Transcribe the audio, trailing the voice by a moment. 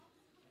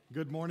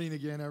Good morning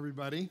again,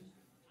 everybody.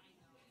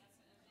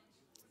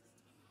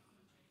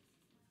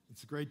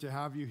 It's great to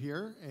have you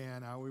here,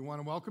 and we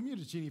want to welcome you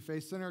to Cheney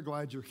Faith Center.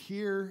 Glad you're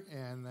here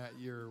and that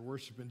you're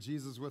worshiping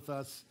Jesus with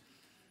us.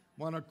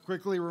 Want to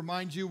quickly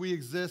remind you we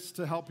exist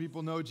to help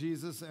people know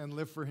Jesus and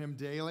live for Him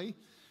daily.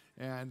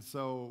 And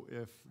so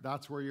if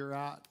that's where you're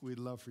at, we'd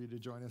love for you to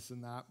join us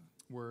in that.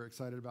 We're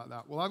excited about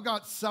that. Well, I've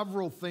got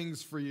several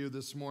things for you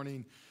this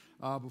morning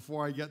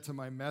before I get to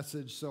my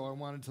message, so I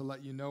wanted to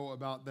let you know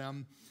about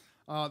them.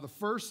 The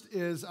first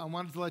is I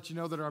wanted to let you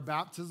know that our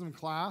baptism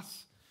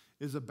class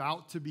is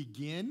about to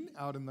begin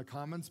out in the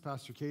Commons.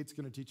 Pastor Kate's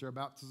going to teach our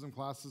baptism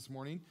class this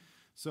morning.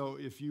 So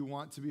if you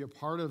want to be a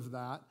part of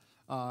that,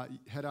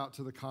 head out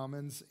to the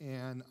Commons,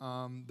 and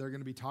they're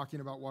going to be talking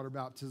about water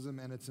baptism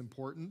and its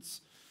importance.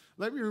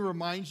 Let me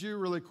remind you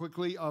really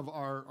quickly of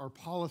our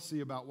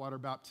policy about water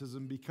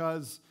baptism,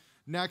 because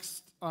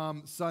next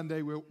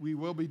Sunday we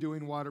will be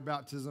doing water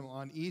baptism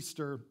on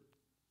Easter,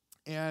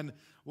 and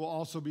we'll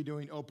also be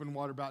doing open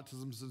water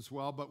baptisms as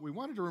well. But we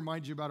wanted to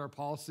remind you about our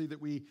policy that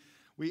we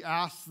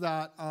ask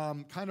that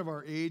kind of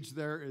our age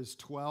there is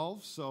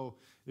 12. So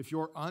if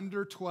you're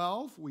under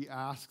 12, we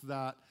ask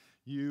that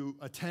you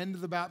attend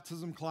the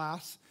baptism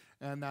class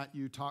and that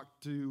you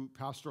talk to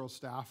pastoral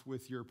staff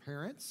with your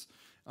parents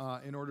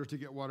in order to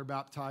get water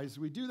baptized.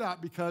 We do that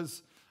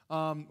because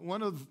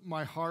one of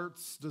my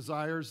heart's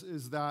desires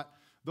is that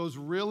those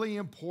really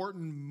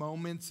important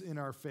moments in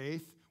our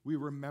faith, we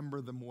remember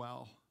them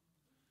well.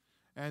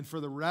 And for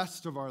the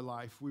rest of our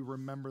life, we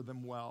remember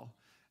them well.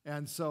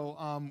 And so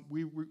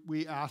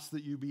we ask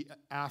that you be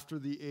after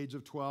the age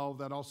of 12.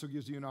 That also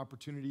gives you an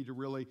opportunity to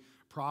really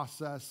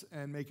process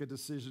and make a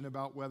decision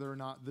about whether or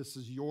not this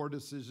is your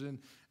decision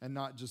and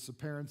not just a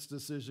parent's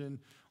decision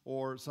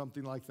or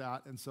something like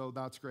that. And so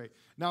that's great.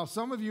 Now,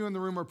 some of you in the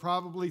room are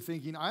probably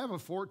thinking, I have a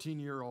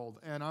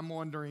 14-year-old, and I'm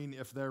wondering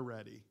if they're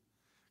ready,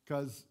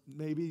 because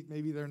maybe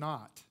they're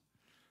not.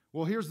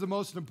 Well, here's the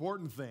most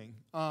important thing.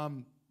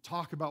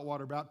 Talk about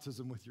water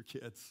baptism with your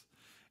kids.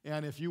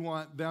 And if you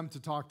want them to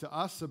talk to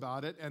us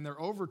about it and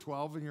they're over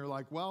 12 and you're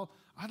like, well,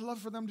 I'd love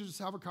for them to just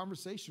have a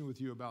conversation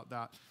with you about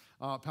that.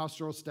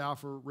 Pastoral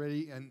staff are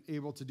ready and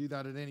able to do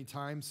that at any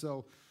time.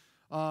 So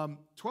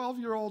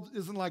 12-year-old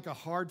isn't like a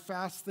hard,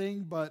 fast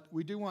thing, but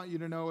we do want you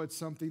to know it's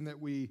something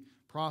that we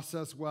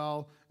process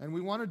well. And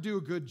we want to do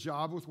a good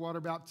job with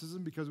water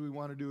baptism because we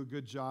want to do a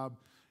good job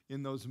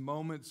in those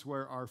moments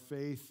where our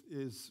faith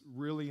is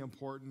really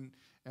important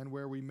and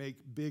where we make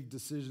big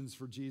decisions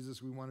for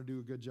Jesus. We want to do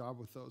a good job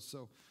with those.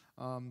 So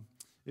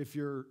if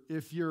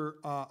you're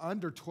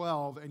under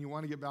 12 and you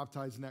want to get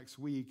baptized next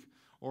week,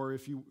 or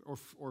if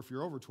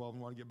you're over 12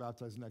 and want to get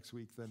baptized next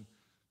week, then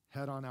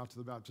head on out to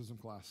the baptism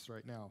class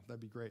right now. That'd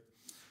be great.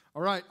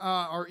 All right,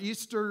 our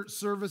Easter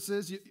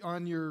services,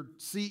 on your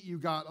seat you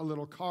got a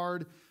little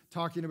card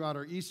talking about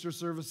our Easter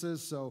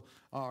services. So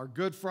our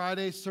Good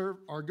Friday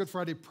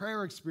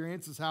prayer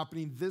experience is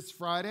happening this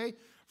Friday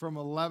from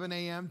 11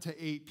 a.m.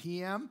 to 8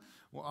 p.m.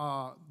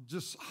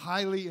 Just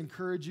highly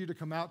encourage you to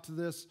come out to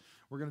this.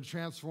 We're going to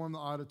transform the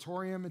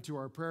auditorium into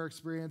our prayer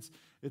experience.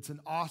 It's an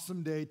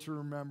awesome day to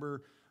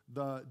remember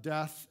the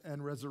death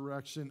and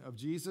resurrection of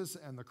Jesus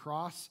and the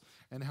cross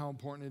and how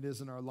important it is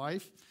in our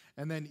life.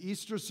 And then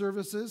Easter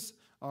services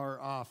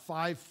are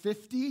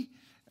 5:50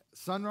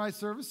 sunrise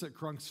service at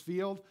Crunks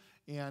Field,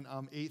 and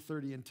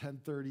 8:30 and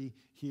 10:30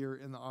 here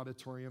in the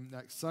auditorium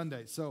next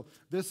Sunday. So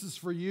this is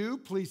for you.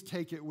 Please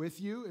take it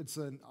with you. It's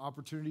an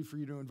opportunity for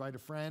you to invite a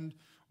friend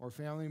or a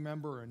family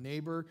member or a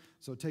neighbor.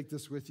 So take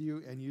this with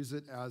you and use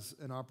it as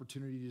an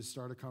opportunity to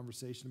start a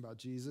conversation about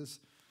Jesus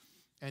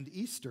and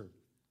Easter.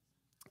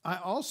 I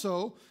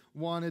also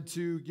wanted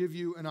to give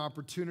you an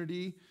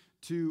opportunity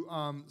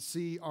to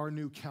see our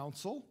new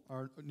council,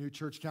 our new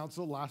church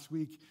council. Last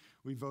week,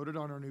 we voted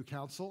on our new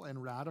council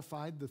and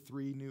ratified the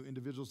 3 new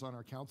individuals on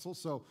our council.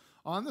 So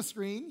on the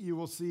screen, you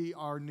will see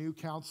our new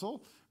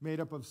council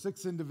made up of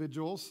 6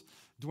 individuals: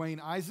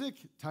 Dwayne Isaac,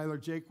 Tyler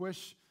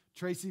Jakewish,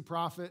 Tracy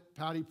Prophet,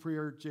 Patty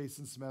Prier,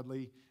 Jason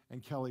Smedley,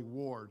 and Kelly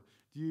Ward.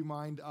 Do you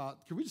mind,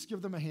 can we just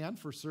give them a hand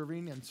for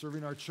serving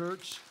our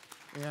church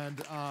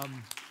and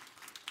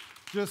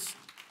just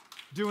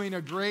doing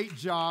a great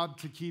job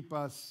to keep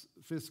us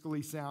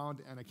fiscally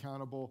sound and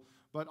accountable,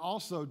 but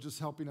also just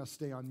helping us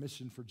stay on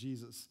mission for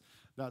Jesus.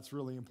 That's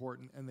really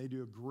important, and they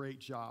do a great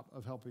job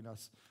of helping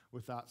us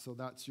with that. So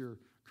that's your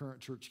current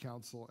church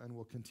council and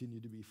will continue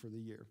to be for the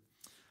year.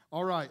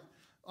 All right.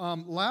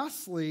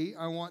 Lastly,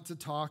 I want to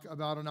talk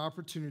about an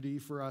opportunity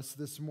for us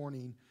this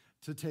morning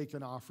to take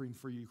an offering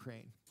for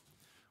Ukraine.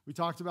 We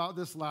talked about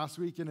this last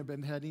week and have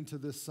been heading to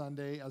this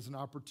Sunday as an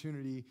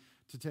opportunity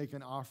to take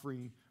an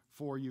offering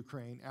for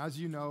Ukraine. As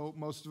you know,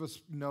 most of us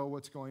know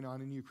what's going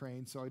on in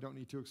Ukraine, so I don't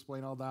need to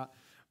explain all that.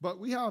 But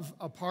we have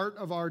a part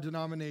of our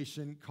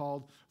denomination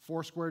called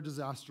Foursquare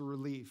Disaster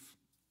Relief.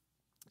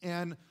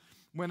 And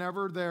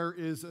whenever there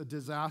is a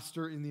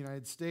disaster in the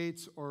United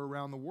States or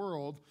around the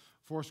world,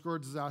 Foursquare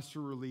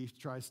Disaster Relief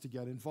tries to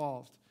get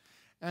involved.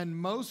 And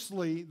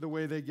mostly the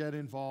way they get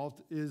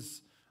involved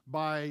is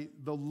by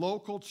the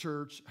local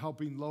church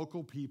helping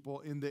local people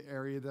in the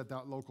area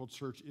that local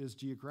church is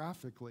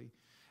geographically.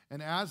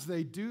 And as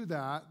they do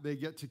that, they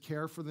get to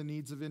care for the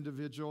needs of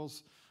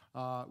individuals,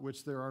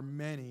 which there are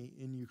many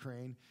in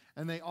Ukraine.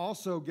 And they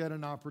also get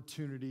an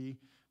opportunity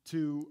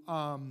to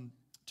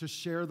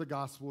share the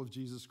gospel of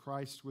Jesus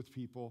Christ with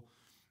people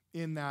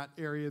in that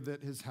area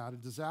that has had a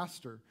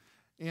disaster.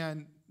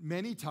 And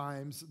many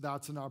times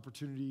that's an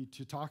opportunity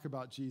to talk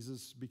about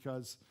Jesus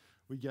because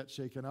we get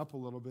shaken up a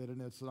little bit, and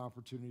it's an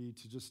opportunity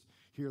to just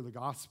hear the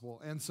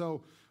gospel. And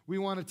so we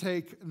want to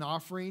take an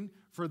offering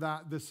for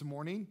that this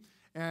morning.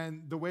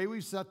 And the way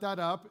we've set that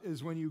up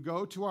is when you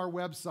go to our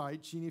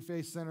website,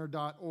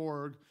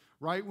 cheneyfaithcenter.org,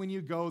 right when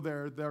you go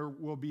there, there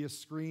will be a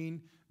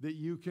screen that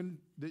you can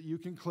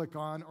click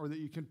on or that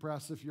you can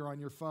press if you're on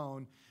your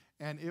phone,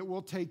 and it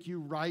will take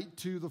you right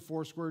to the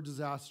Foursquare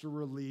Disaster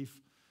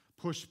Relief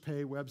Push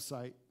Pay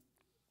website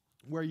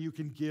where you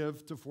can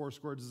give to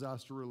Foursquare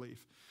Disaster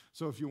Relief.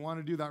 So if you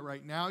want to do that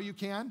right now, you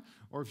can,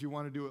 or if you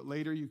want to do it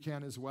later, you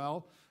can as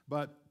well.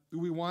 But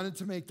we wanted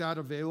to make that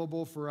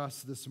available for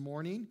us this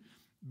morning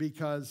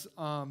because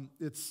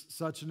it's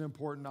such an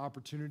important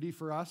opportunity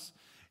for us.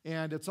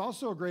 And it's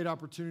also a great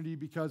opportunity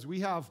because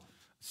we have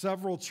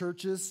several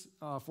churches,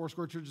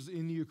 Foursquare churches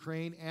in the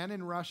Ukraine and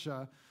in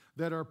Russia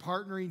that are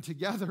partnering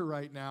together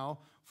right now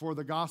for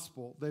the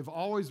gospel. They've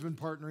always been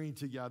partnering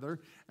together,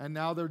 and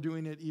now they're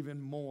doing it even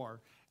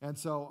more. And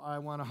so I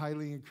want to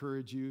highly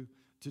encourage you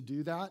to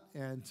do that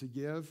and to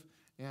give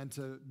and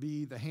to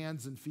be the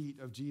hands and feet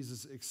of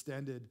Jesus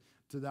extended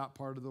to that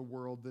part of the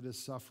world that is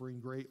suffering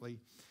greatly.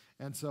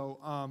 And so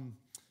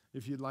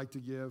if you'd like to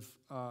give,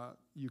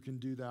 you can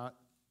do that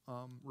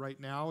right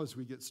now as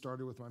we get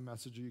started with my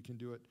message, or you can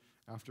do it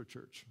after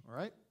church, all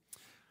right?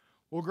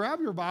 Well, grab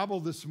your Bible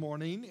this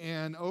morning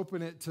and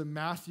open it to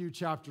Matthew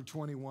chapter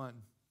 21.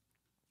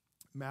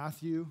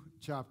 Matthew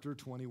chapter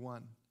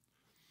 21.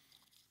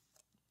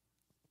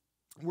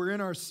 We're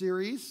in our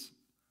series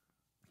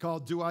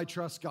called Do I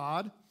Trust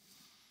God?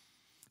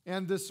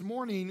 And this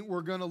morning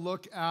we're going to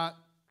look at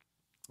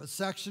a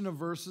section of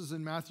verses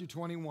in Matthew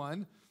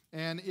 21,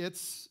 and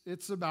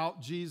it's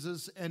about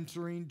Jesus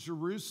entering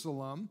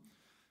Jerusalem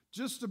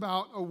just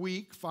about a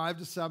week, 5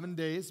 to 7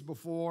 days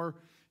before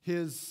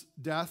his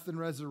death and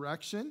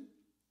resurrection.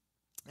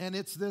 And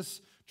it's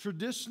this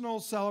traditional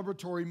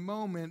celebratory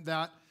moment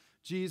that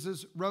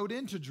Jesus rode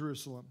into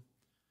Jerusalem.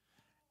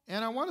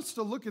 And I want us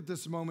to look at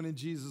this moment in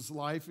Jesus'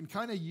 life and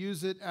kind of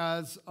use it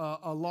as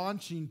a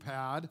launching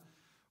pad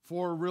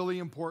for a really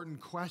important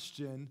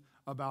question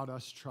about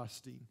us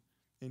trusting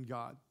in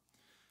God.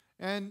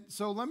 And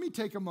so let me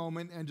take a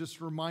moment and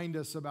just remind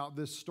us about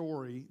this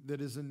story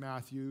that is in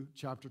Matthew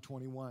chapter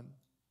 21.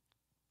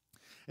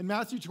 In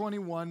Matthew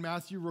 21,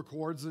 Matthew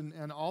records,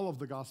 and all of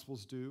the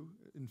Gospels do,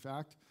 in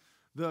fact,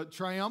 the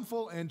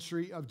triumphal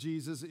entry of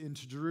Jesus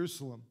into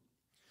Jerusalem.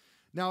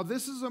 Now,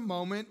 this is a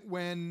moment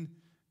when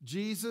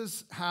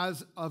Jesus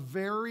has a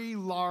very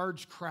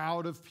large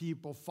crowd of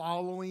people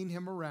following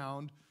him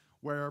around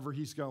wherever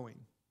he's going.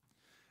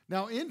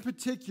 Now, in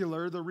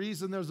particular, the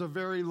reason there's a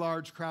very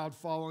large crowd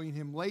following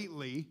him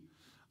lately,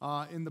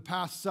 in the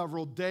past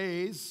several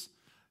days,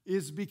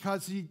 is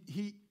because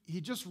he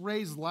just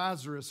raised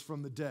Lazarus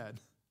from the dead.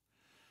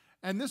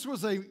 And this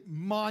was a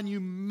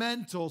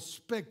monumental,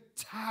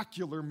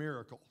 spectacular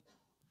miracle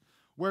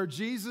where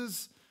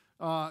Jesus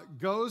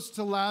goes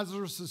to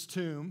Lazarus'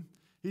 tomb.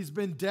 He's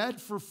been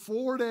dead for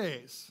 4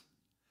 days.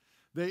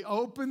 They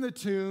open the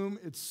tomb.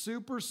 It's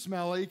super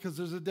smelly because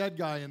there's a dead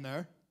guy in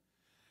there.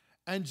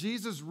 And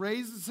Jesus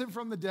raises him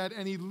from the dead,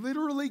 and he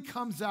literally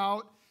comes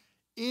out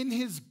in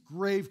his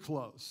grave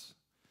clothes.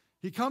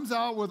 He comes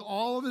out with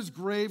all of his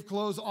grave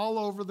clothes all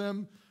over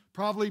them,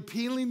 probably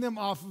peeling them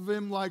off of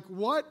him like,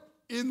 what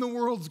in the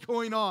world's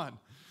going on?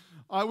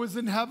 I was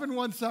in heaven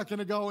 1 second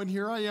ago, and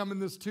here I am in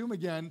this tomb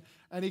again.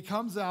 And he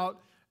comes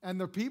out, and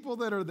the people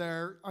that are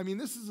there, I mean,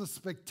 this is a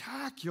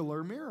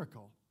spectacular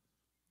miracle.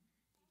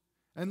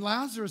 And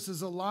Lazarus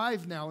is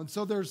alive now. And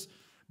so there's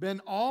been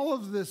all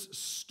of this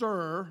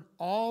stir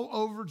all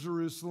over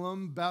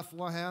Jerusalem,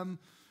 Bethlehem,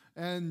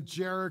 and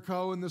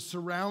Jericho, and the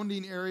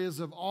surrounding areas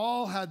have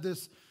all had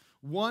this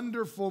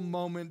wonderful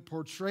moment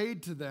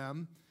portrayed to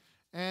them.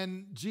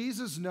 And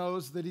Jesus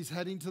knows that he's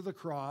heading to the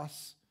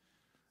cross.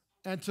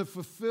 And to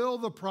fulfill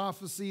the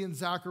prophecy in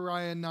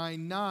Zechariah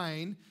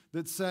 9:9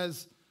 that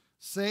says,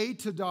 say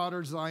to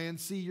daughter Zion,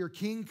 see, your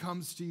king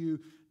comes to you,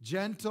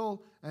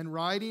 gentle and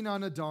riding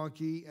on a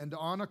donkey and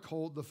on a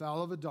colt, the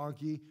foal of a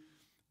donkey.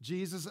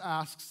 Jesus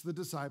asks the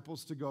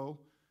disciples to go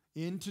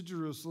into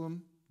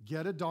Jerusalem,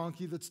 get a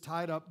donkey that's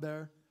tied up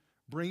there,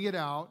 bring it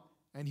out,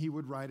 and he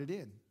would ride it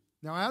in.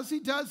 Now, as he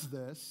does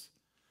this,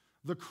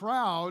 the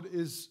crowd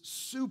is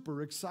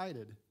super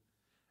excited.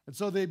 And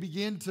so they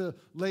begin to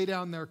lay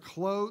down their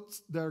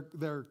cloaks,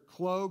 their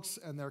cloaks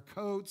and their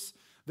coats.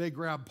 They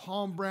grab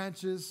palm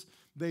branches.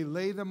 They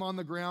lay them on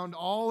the ground,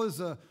 all as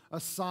a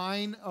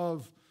sign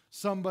of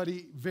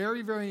somebody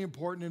very, very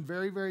important and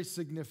very, very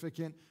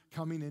significant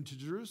coming into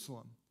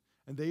Jerusalem.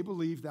 And they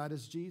believe that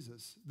is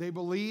Jesus. They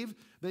believe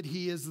that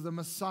he is the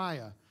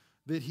Messiah.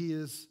 that he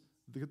is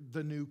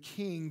the new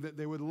king, that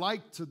they would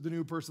like to, the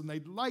new person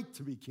they'd like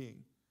to be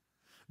king.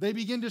 They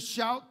begin to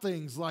shout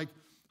things like,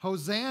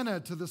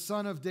 Hosanna to the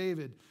Son of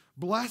David.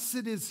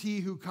 Blessed is he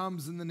who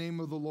comes in the name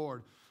of the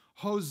Lord.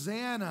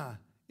 Hosanna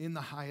in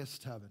the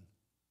highest heaven.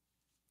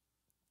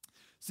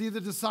 See, the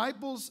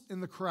disciples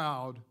in the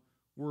crowd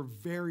were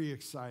very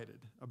excited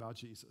about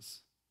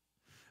Jesus.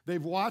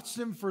 They've watched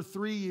him for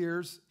 3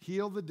 years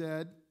heal the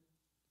dead,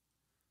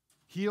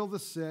 heal the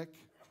sick,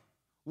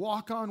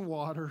 walk on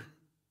water,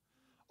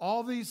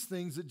 all these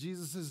things that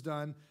Jesus has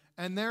done,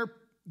 and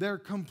they're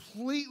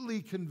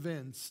completely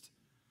convinced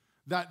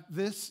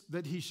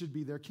that he should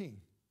be their king,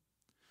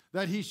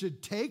 that he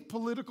should take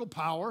political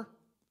power,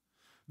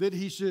 that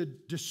he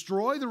should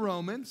destroy the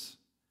Romans,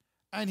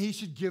 and he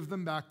should give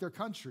them back their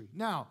country.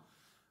 Now,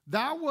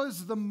 that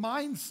was the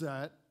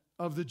mindset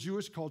of the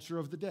Jewish culture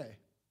of the day,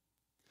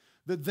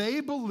 that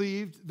they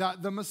believed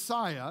that the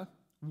Messiah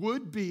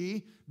would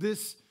be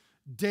this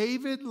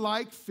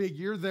David-like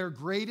figure, their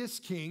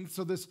greatest king.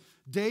 So this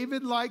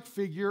David-like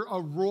figure, a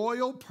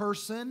royal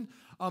person,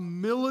 a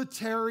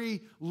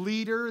military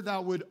leader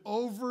that would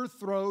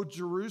overthrow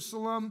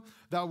Jerusalem,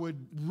 that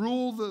would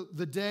rule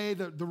the day,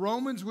 that the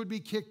Romans would be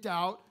kicked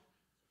out,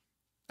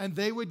 and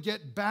they would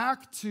get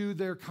back to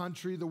their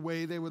country the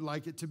way they would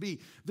like it to be.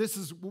 This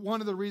is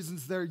one of the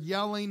reasons they're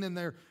yelling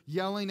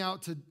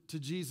out to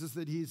Jesus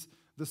that he's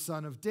the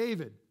Son of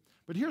David.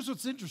 But here's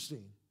what's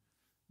interesting.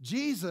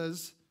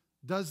 Jesus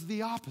does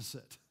the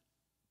opposite.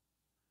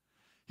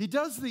 He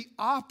does the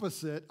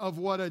opposite of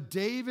what a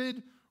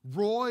David,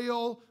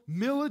 royal,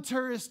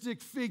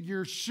 militaristic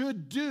figure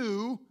should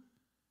do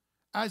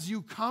as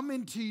you come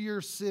into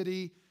your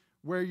city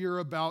where you're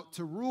about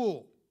to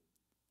rule.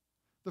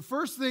 The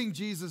first thing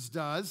Jesus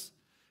does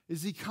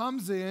is he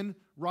comes in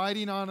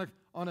riding on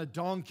a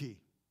donkey.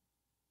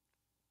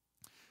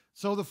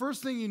 So the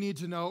first thing you need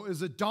to know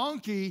is a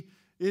donkey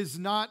is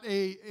not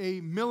a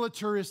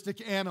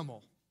militaristic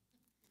animal.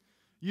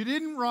 You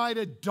didn't ride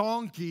a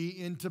donkey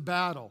into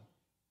battle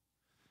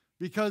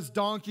because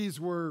donkeys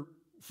were,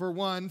 for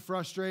one,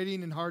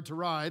 frustrating and hard to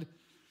ride.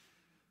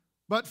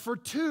 But for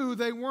two,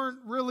 they weren't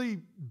really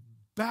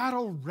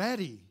battle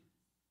ready.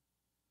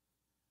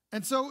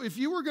 And so if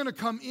you were going to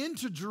come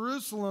into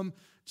Jerusalem,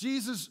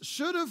 Jesus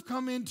should have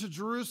come into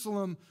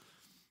Jerusalem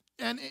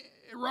and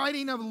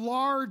riding a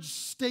large,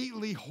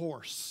 stately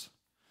horse,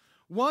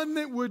 one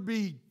that would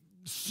be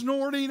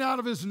snorting out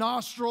of his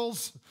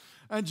nostrils,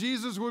 and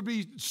Jesus would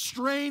be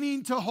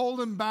straining to hold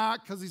him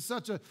back because he's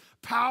such a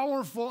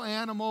powerful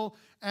animal,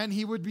 and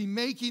he would be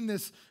making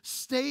this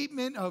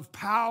statement of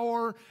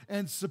power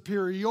and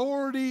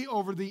superiority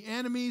over the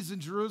enemies in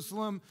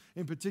Jerusalem,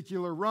 in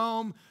particular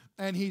Rome,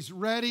 and he's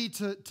ready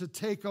to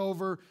take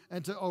over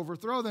and to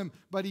overthrow them,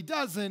 but he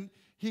doesn't.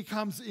 He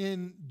comes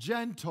in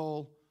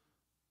gentle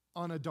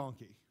on a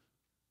donkey.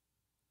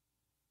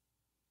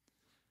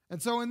 And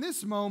so in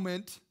this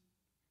moment,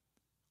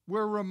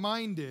 we're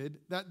reminded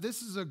that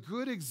this is a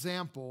good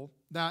example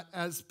that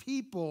as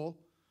people,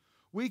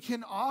 we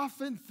can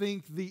often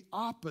think the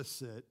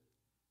opposite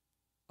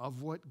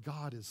of what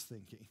God is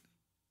thinking.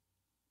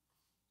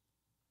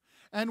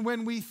 And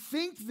when we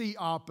think the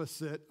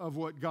opposite of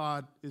what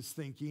God is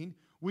thinking,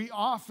 we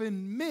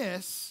often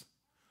miss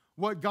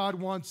what God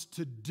wants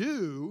to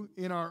do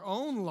in our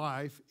own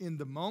life in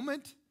the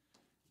moment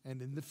and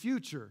in the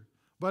future.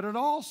 But it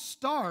all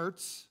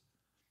starts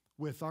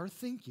with our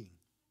thinking.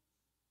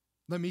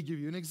 Let me give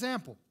you an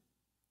example.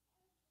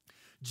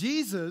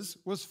 Jesus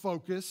was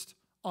focused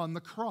on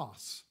the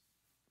cross.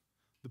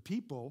 The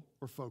people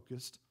were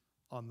focused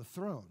on the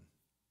throne.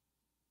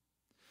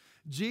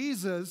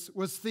 Jesus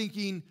was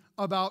thinking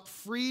about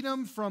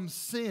freedom from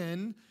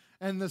sin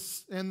and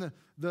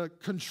the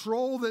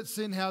control that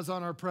sin has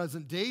on our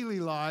present daily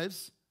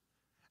lives,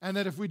 and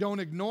that if we don't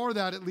ignore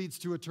that, it leads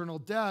to eternal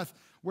death,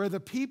 where the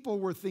people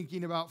were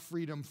thinking about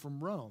freedom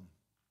from Rome.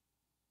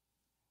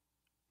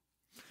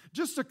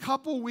 Just a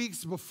couple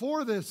weeks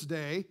before this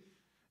day,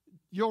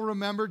 you'll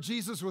remember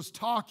Jesus was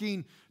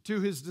talking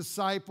to his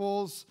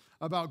disciples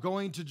about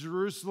going to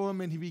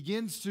Jerusalem, and he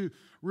begins to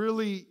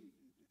really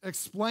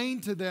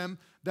explain to them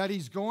that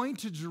he's going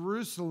to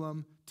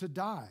Jerusalem to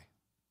die.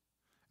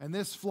 And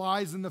this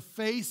flies in the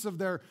face of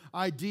their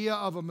idea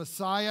of a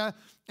Messiah,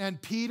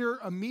 and Peter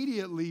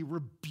immediately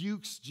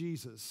rebukes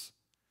Jesus.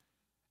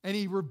 And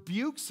he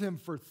rebukes him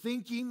for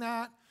thinking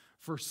that,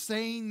 for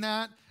saying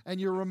that. And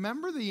you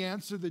remember the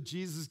answer that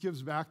Jesus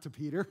gives back to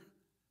Peter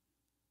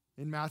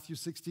in Matthew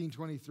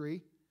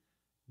 16:23?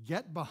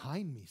 Get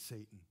behind me,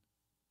 Satan.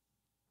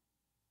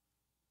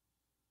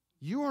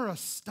 You are a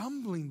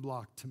stumbling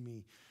block to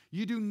me.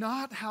 You do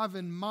not have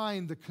in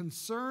mind the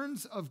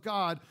concerns of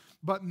God,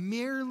 but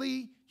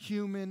merely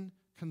human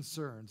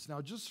concerns. Now,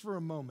 just for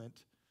a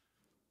moment,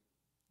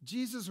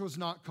 Jesus was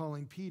not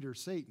calling Peter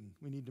Satan.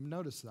 We need to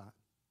notice that,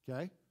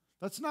 okay?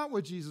 That's not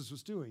what Jesus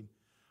was doing.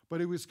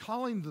 But he was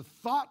calling the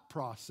thought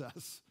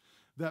process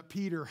that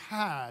Peter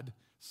had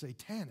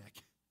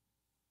satanic.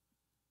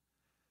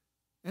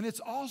 And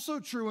it's also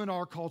true in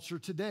our culture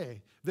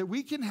today that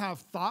we can have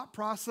thought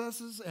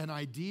processes and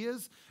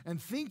ideas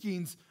and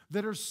thinkings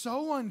that are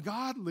so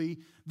ungodly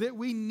that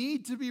we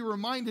need to be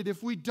reminded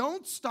if we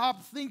don't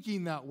stop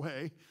thinking that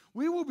way,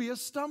 we will be a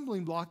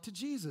stumbling block to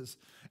Jesus.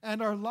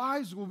 And our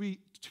lives will be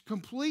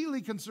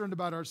completely concerned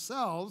about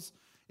ourselves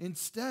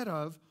instead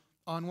of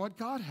on what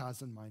God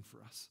has in mind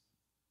for us.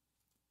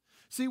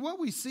 See, what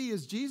we see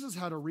is Jesus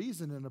had a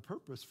reason and a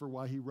purpose for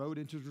why he rode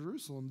into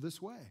Jerusalem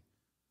this way,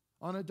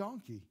 on a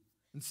donkey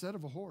instead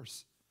of a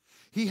horse.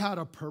 He had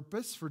a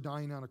purpose for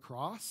dying on a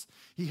cross.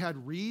 He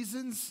had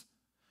reasons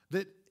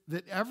that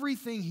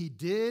everything he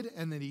did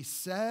and that he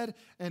said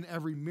and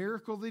every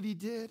miracle that he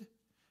did,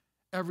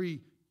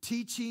 every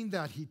teaching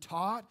that he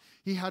taught,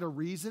 he had a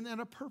reason and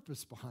a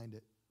purpose behind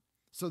it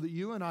so that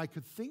you and I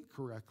could think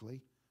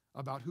correctly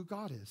about who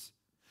God is.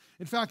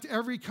 In fact,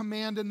 every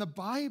command in the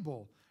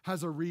Bible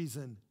has a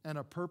reason and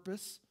a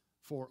purpose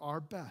for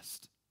our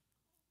best.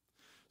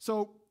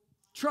 So,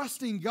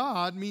 trusting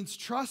God means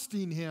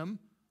trusting him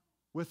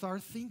with our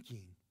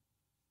thinking.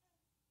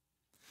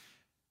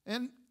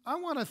 And I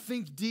want to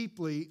think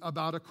deeply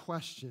about a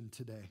question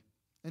today.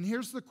 And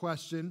here's the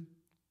question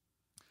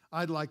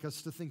I'd like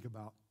us to think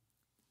about.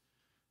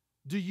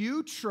 Do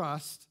you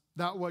trust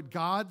that what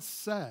God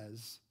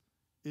says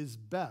is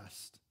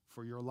best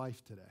for your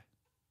life today?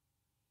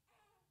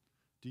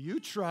 Do you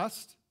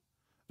trust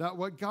that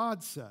what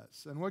God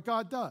says, and what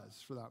God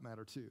does for that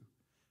matter too,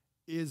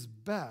 is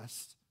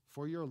best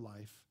for your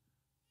life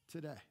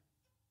today?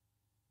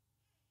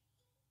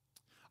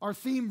 Our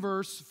theme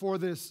verse for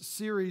this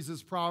series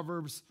is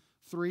Proverbs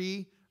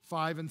 3,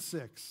 5, and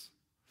 6.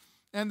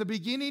 And the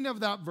beginning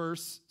of that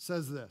verse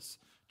says this: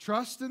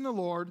 trust in the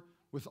Lord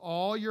with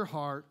all your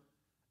heart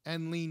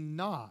and lean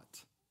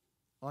not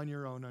on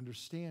your own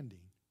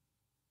understanding.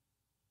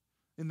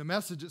 In the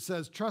Message it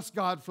says, trust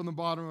God from the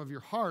bottom of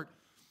your heart.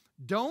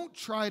 Don't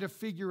try to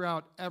figure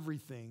out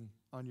everything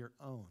on your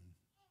own.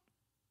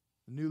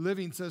 The New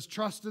Living says,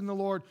 trust in the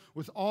Lord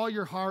with all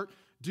your heart.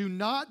 Do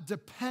not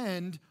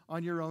depend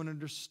on your own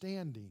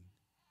understanding.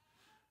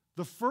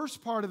 The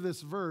first part of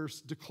this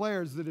verse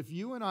declares that if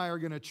you and I are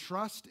going to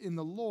trust in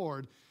the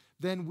Lord,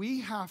 then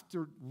we have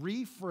to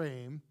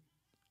reframe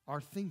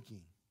our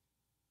thinking.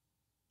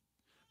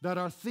 That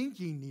our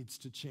thinking needs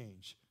to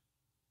change.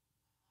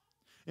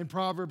 In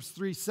Proverbs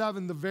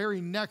 3:7, the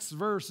very next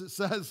verse, it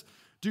says,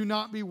 do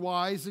not be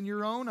wise in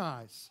your own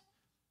eyes.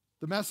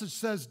 The Message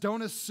says,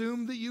 don't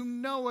assume that you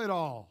know it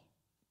all.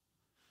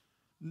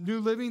 New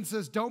Living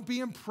says, don't be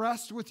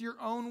impressed with your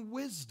own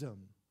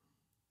wisdom.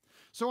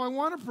 So I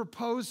want to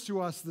propose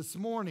to us this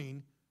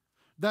morning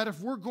that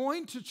if we're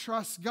going to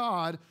trust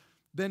God,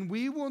 then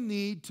we will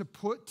need to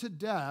put to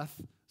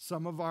death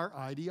some of our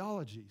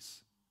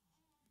ideologies,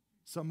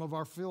 some of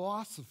our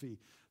philosophy,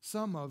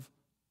 some of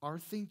our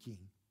thinking.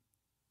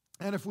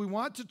 And if we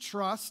want to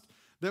trust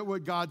that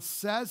what God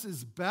says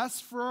is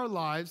best for our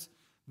lives,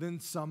 then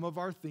some of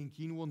our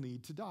thinking will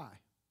need to die.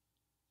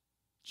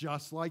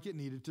 Just like it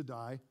needed to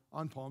die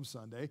on Palm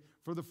Sunday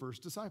for the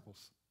first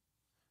disciples.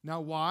 Now,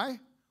 why?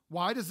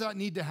 Why does that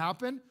need to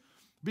happen?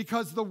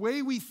 Because the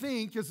way we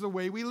think is the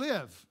way we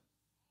live.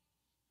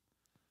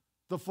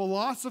 The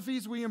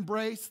philosophies we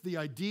embrace, the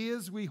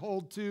ideas we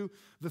hold to,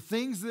 the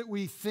things that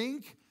we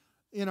think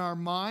in our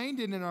mind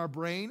and in our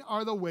brain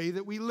are the way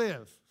that we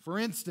live. For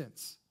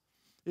instance,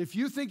 if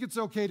you think it's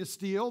okay to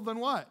steal, then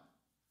what?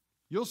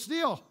 You'll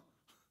steal.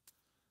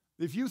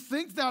 If you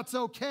think that's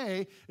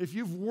okay, if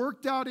you've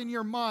worked out in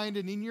your mind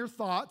and in your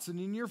thoughts and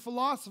in your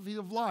philosophy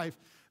of life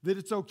that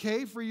it's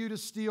okay for you to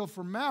steal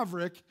from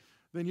Maverick,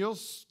 then you'll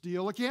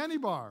steal a candy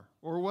bar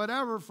or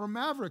whatever from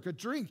Maverick, a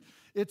drink.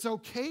 It's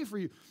okay for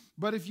you.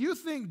 But if you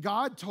think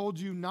God told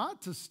you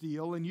not to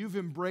steal and you've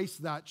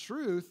embraced that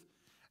truth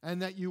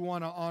and that you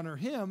want to honor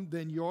him,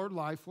 then your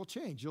life will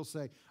change. You'll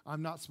say,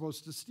 I'm not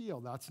supposed to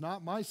steal. That's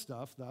not my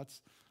stuff.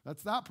 That's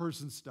that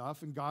person's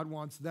stuff, and God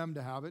wants them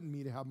to have it and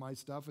me to have my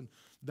stuff and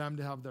them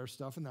to have their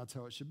stuff, and that's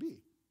how it should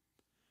be.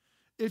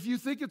 If you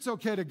think it's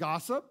okay to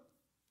gossip,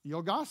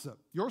 you'll gossip.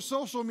 Your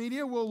social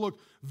media will look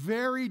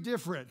very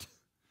different.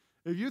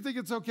 If you think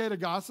it's okay to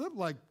gossip,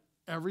 like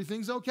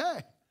everything's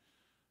okay.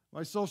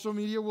 My social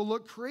media will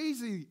look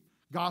crazy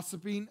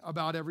gossiping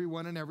about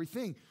everyone and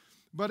everything.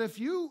 But if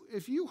you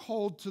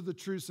hold to the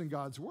truths in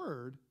God's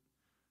word,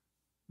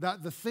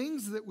 that the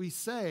things that we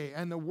say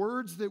and the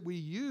words that we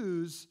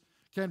use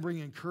can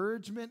bring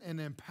encouragement and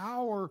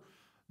empower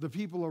the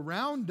people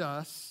around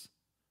us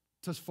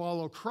to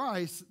follow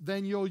Christ,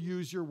 then you'll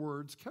use your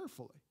words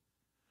carefully.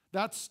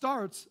 That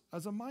starts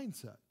as a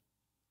mindset.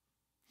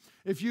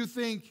 If you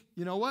think,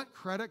 you know what,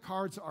 credit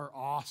cards are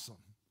awesome,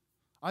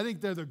 I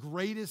think they're the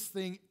greatest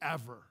thing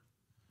ever,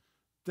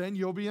 then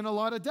you'll be in a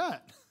lot of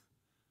debt.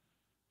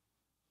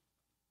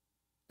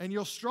 And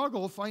you'll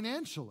struggle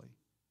financially.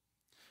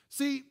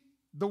 See,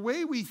 the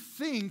way we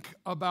think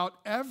about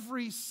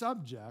every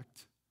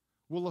subject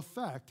will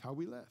affect how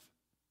we live.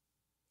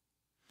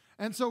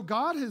 And so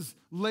God has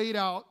laid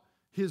out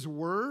his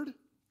word,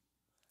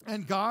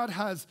 and God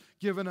has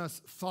given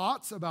us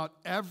thoughts about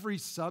every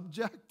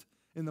subject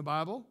in the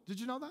Bible. Did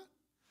you know that?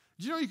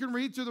 Did you know you can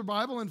read through the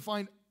Bible and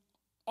find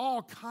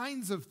all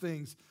kinds of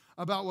things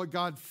about what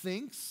God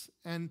thinks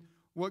and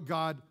what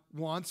God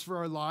wants for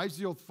our lives?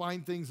 You'll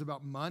find things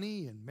about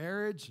money and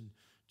marriage and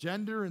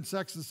gender and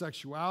sex and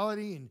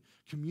sexuality and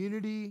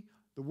community,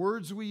 the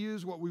words we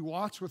use, what we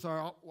watch with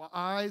our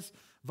eyes,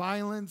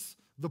 violence,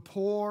 the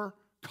poor,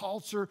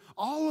 culture.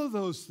 All of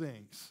those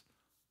things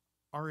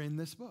are in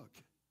this book.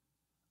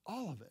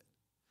 All of it.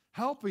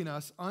 Helping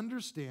us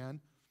understand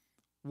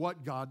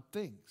what God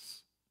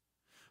thinks.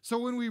 So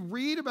when we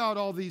read about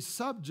all these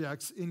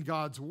subjects in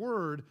God's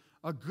Word,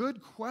 a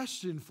good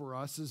question for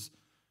us is,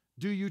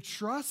 do you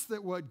trust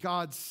that what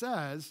God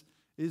says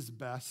is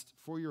best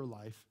for your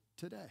life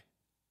today?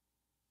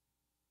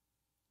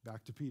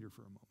 Back to Peter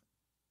for a moment.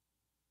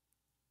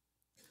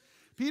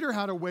 Peter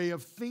had a way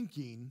of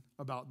thinking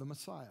about the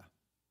Messiah.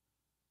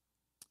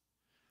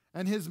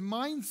 And his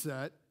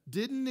mindset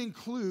didn't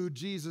include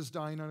Jesus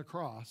dying on a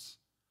cross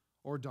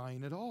or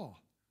dying at all.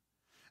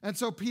 And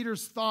so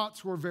Peter's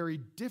thoughts were very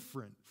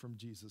different from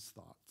Jesus'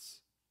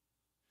 thoughts.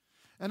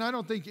 And I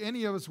don't think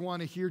any of us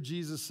want to hear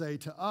Jesus say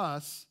to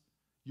us,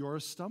 "You're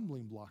a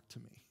stumbling block to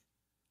me."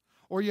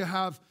 Or you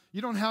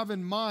don't have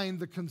in mind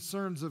the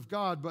concerns of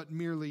God, but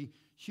merely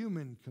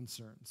human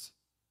concerns.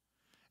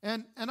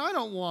 And I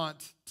don't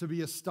want to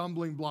be a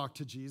stumbling block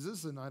to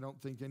Jesus, and I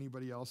don't think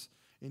anybody else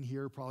in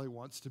here probably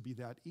wants to be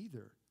that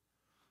either.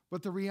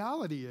 But the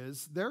reality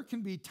is, there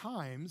can be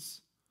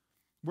times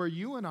where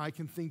you and I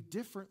can think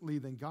differently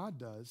than God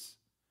does,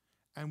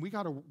 and we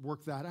got to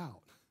work that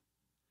out.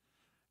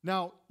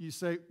 Now, you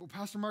say, "Well,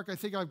 Pastor Mark, I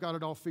think I've got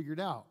it all figured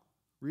out."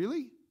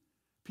 Really?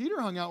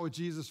 Peter hung out with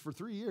Jesus for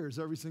 3 years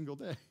every single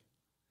day,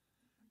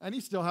 and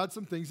he still had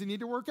some things he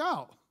needed to work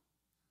out.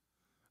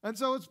 And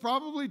so it's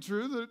probably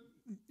true that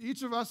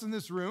each of us in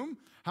this room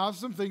have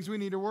some things we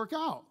need to work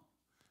out.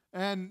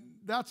 And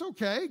that's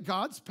okay.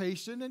 God's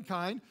patient and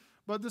kind.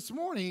 But this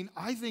morning,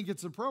 I think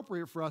it's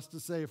appropriate for us to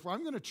say, if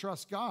I'm going to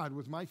trust God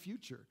with my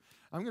future,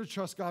 I'm going to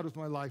trust God with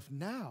my life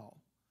now,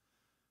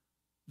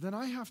 then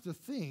I have to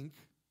think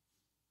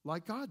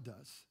like God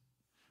does.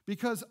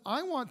 Because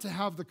I want to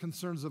have the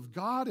concerns of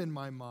God in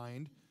my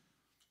mind,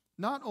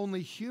 not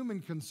only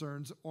human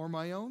concerns or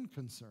my own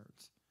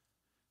concerns.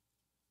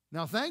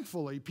 Now,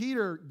 thankfully,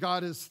 Peter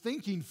got his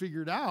thinking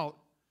figured out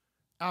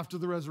after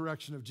the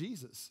resurrection of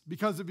Jesus,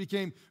 because it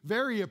became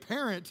very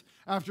apparent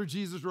after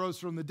Jesus rose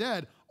from the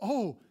dead.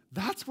 Oh,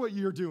 that's what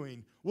you're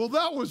doing. Well,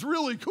 that was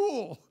really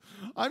cool.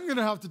 I'm going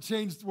to have to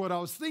change what I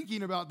was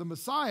thinking about the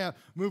Messiah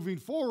moving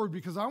forward,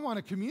 because I want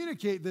to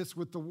communicate this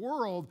with the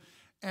world,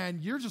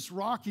 and you're just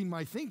rocking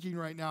my thinking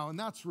right now, and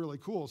that's really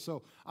cool.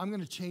 So I'm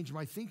going to change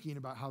my thinking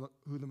about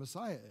who the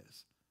Messiah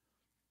is.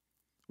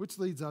 Which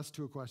leads us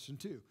to a question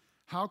too.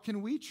 How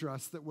can we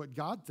trust that what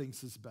God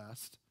thinks is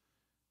best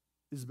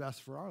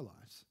for our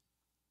lives?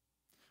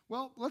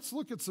 Well, let's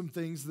look at some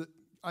things that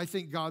I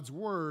think God's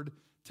Word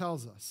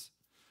tells us.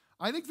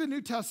 I think the New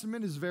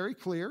Testament is very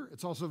clear.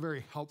 It's also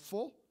very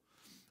helpful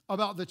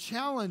about the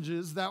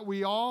challenges that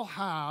we all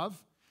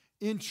have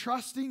in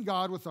trusting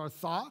God with our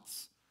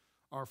thoughts,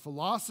 our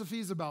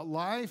philosophies about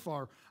life,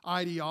 our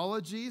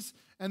ideologies.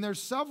 And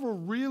there's several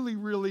really,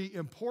 really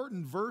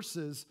important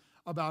verses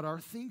about our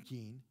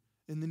thinking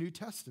in the New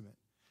Testament,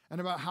 and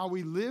about how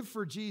we live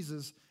for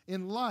Jesus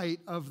in light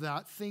of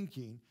that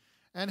thinking,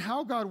 and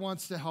how God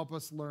wants to help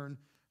us learn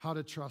how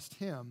to trust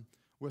Him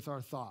with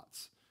our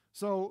thoughts.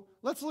 So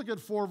let's look at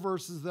 4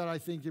 verses that I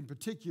think in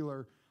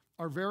particular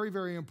are very,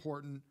 very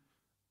important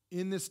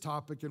in this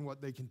topic and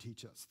what they can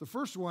teach us. The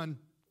first one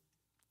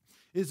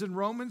is in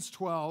Romans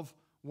 12,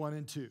 1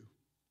 and 2.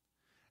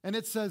 And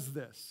it says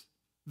this: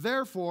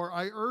 "Therefore,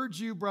 I urge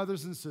you,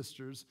 brothers and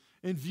sisters,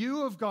 in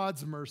view of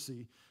God's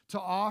mercy, to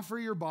offer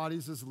your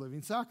bodies as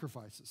living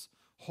sacrifices,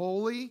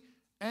 holy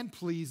and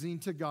pleasing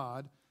to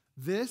God.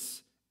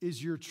 This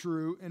is your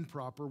true and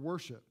proper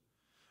worship.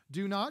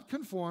 Do not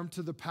conform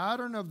to the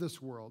pattern of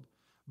this world,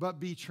 but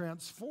be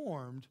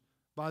transformed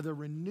by the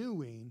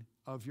renewing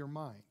of your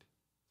mind.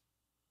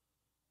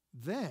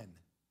 Then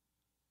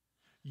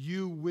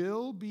you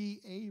will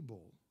be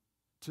able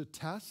to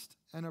test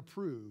and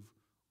approve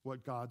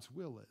what God's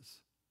will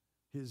is,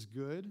 His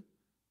good,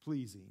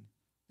 pleasing,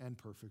 and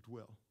perfect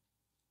will."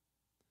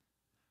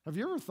 Have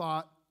you ever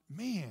thought,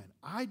 man,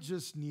 I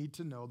just need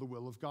to know the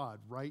will of God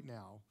right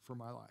now for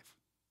my life?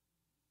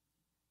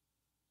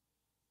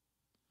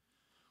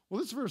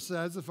 Well, this verse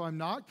says, if I'm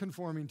not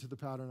conforming to the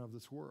pattern of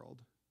this world,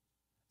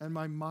 and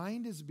my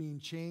mind is being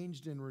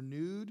changed and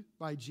renewed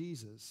by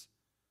Jesus,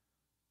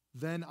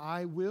 then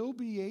I will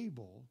be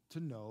able to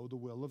know the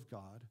will of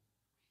God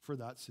for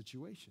that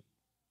situation,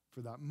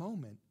 for that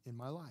moment in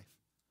my life.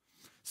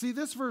 See,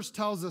 this verse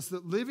tells us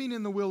that living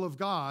in the will of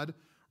God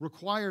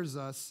requires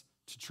us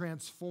to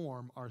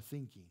transform our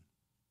thinking.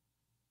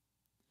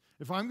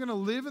 If I'm going to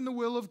live in the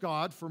will of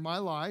God for my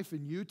life,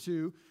 and you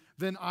too,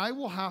 then I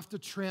will have to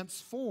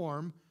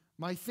transform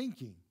my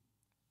thinking.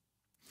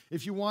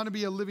 If you want to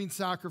be a living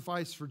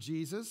sacrifice for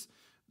Jesus,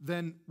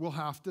 then we'll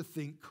have to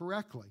think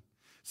correctly.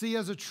 See,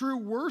 as a true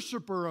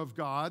worshiper of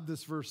God,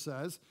 this verse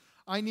says,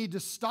 I need to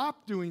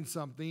stop doing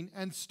something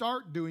and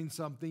start doing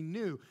something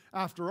new.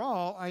 After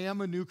all, I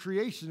am a new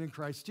creation in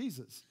Christ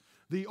Jesus.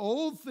 The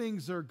old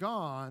things are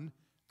gone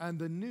and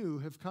the new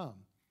have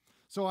come.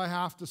 So I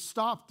have to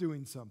stop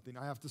doing something.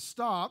 I have to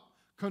stop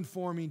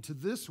conforming to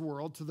this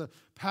world, to the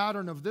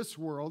pattern of this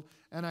world,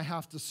 and I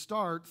have to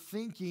start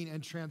thinking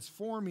and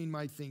transforming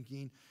my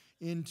thinking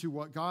into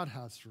what God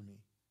has for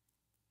me.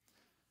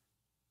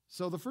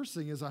 So the first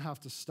thing is I have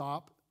to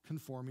stop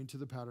conforming to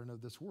the pattern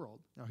of this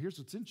world. Now here's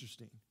what's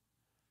interesting.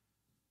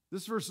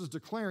 This verse is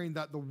declaring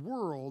that the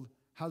world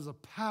has a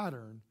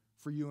pattern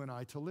for you and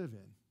I to live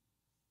in.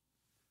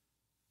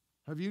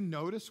 Have you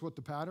noticed what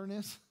the pattern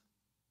is?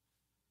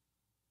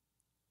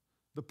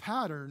 The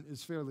pattern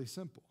is fairly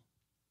simple.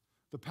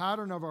 The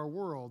pattern of our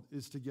world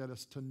is to get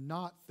us to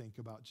not think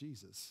about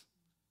Jesus.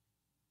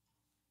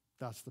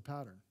 That's the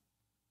pattern.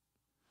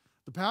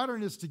 The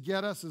pattern is to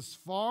get us as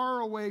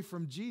far away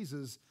from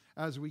Jesus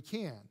as we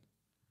can.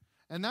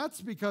 And that's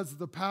because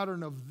the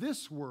pattern of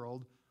this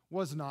world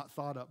was not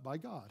thought up by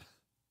God.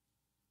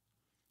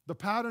 The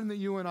pattern that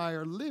you and I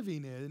are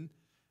living in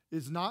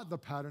is not the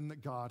pattern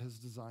that God has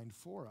designed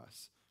for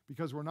us,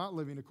 because we're not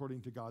living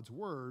according to God's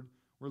word,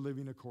 we're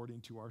living according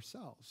to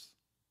ourselves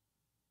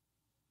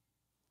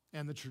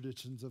and the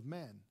traditions of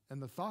men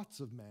and the thoughts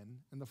of men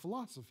and the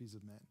philosophies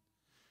of men.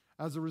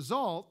 As a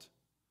result,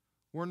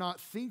 we're not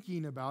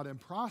thinking about and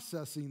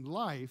processing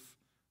life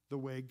the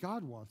way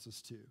God wants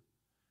us to.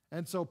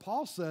 And so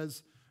Paul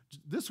says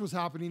this was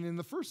happening in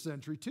the first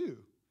century too.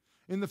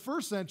 In the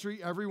first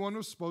century, everyone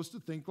was supposed to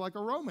think like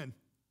a Roman.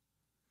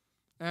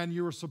 And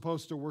you were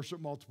supposed to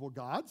worship multiple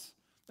gods.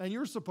 And you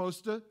were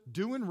supposed to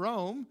do in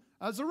Rome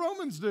as the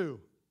Romans do.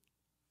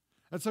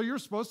 And so you're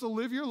supposed to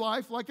live your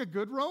life like a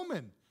good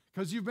Roman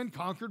because you've been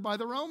conquered by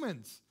the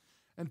Romans.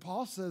 And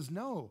Paul says,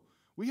 no,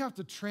 we have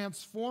to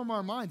transform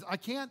our minds. I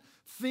can't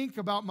think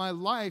about my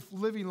life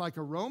living like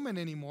a Roman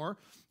anymore.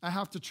 I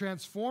have to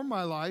transform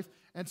my life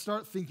and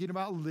start thinking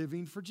about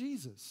living for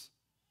Jesus.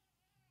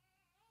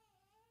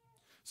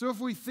 So if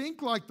we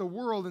think like the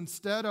world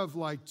instead of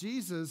like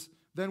Jesus,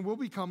 then we'll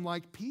become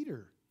like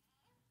Peter,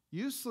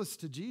 useless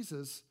to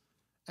Jesus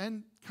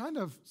and kind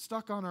of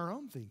stuck on our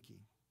own thinking.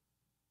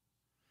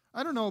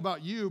 I don't know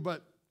about you,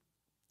 but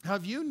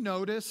have you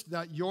noticed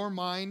that your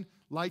mind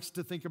likes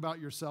to think about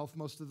yourself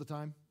most of the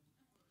time?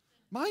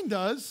 Mine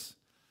does.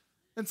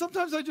 And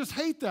sometimes I just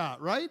hate that,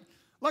 right?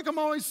 Like I'm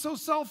always so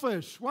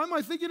selfish. Why am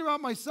I thinking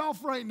about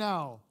myself right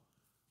now?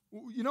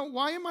 You know,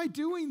 why am I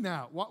doing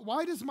that?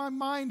 Why does my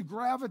mind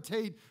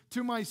gravitate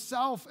to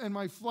myself and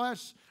my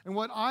flesh and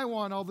what I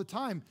want all the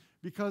time?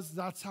 Because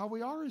that's how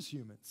we are as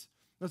humans.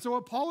 And so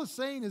what Paul is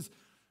saying is,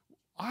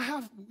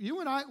 you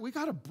and I, we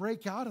got to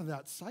break out of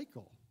that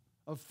cycle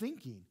of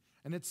thinking.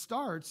 And it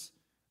starts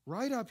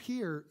right up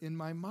here in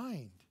my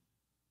mind.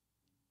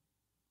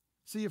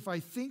 See, if I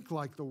think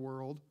like the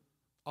world,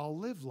 I'll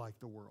live like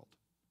the world.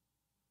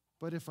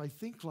 But if I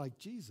think like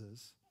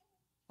Jesus,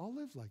 I'll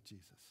live like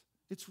Jesus.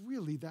 It's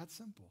really that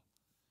simple.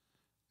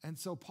 And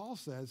so Paul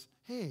says,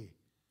 hey,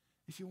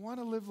 if you want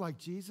to live like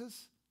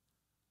Jesus,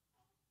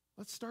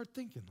 let's start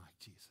thinking like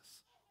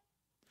Jesus.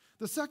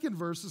 The second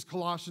verse is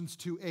Colossians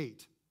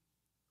 2:8.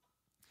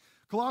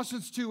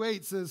 Colossians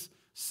 2:8 says,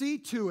 see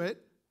to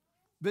it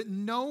that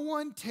no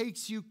one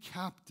takes you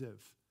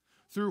captive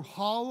through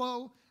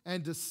hollow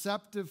and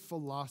deceptive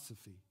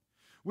philosophy,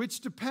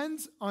 which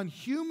depends on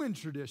human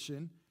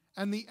tradition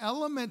and the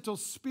elemental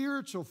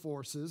spiritual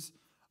forces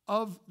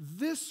of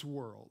this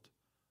world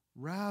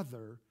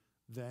rather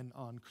than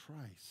on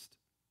Christ.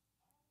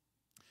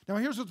 Now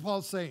here's what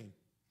Paul's saying.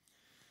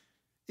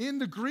 In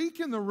the Greek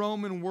and the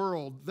Roman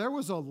world, there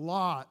was a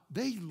lot.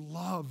 They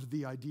loved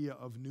the idea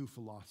of new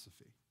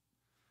philosophy.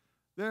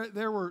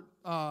 There were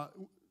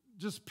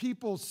just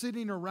people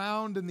sitting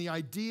around and the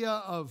idea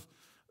of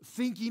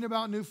thinking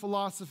about new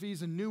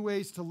philosophies and new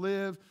ways to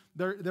live.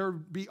 There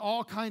would be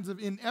all kinds of,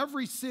 in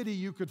every city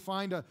you could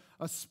find a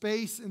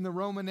space in the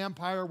Roman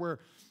Empire where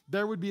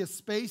there would be a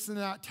space in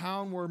that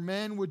town where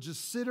men would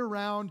just sit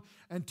around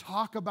and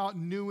talk about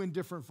new and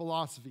different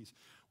philosophies.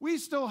 We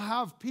still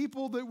have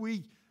people that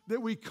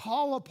we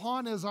call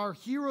upon as our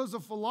heroes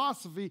of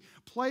philosophy,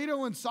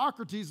 Plato and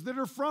Socrates, that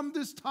are from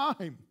this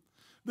time,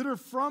 that are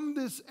from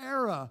this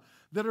era,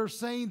 that are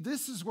saying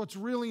this is what's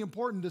really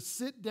important, to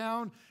sit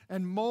down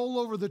and mull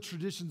over the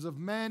traditions of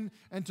men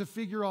and to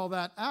figure all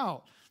that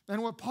out.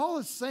 And what Paul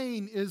is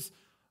saying is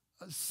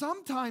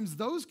sometimes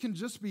those can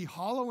just be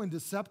hollow and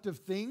deceptive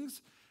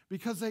things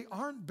because they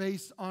aren't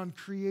based on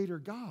Creator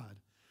God.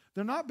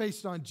 They're not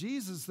based on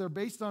Jesus. They're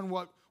based on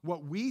what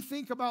we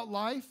think about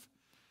life.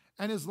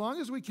 And as long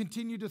as we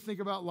continue to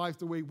think about life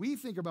the way we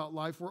think about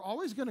life, we're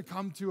always going to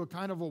come to a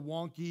kind of a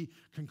wonky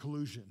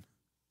conclusion.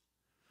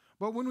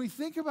 But when we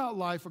think about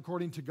life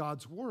according to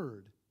God's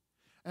word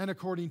and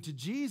according to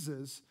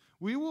Jesus,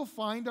 we will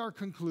find our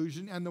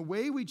conclusion and the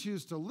way we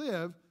choose to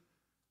live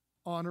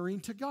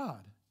honoring to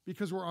God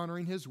because we're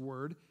honoring his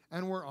word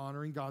and we're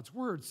honoring God's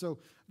word. So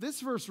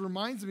this verse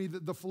reminds me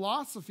that the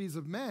philosophies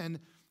of men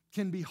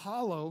can be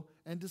hollow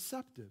and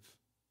deceptive.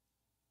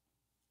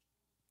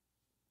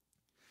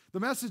 The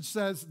Message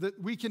says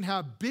that we can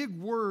have big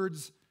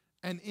words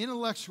and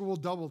intellectual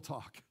double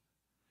talk.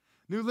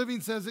 New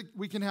Living says that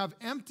we can have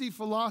empty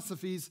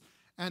philosophies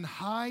and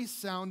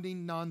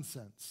high-sounding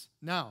nonsense.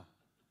 Now,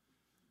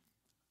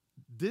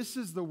 this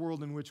is the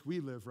world in which we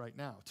live right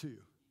now, too.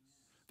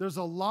 There's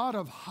a lot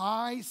of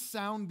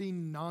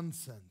high-sounding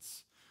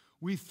nonsense.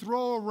 We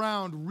throw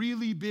around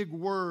really big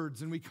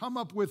words and we come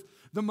up with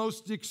the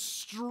most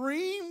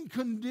extreme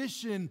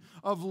condition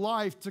of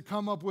life to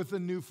come up with a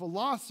new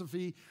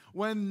philosophy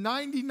when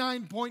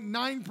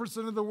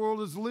 99.9% of the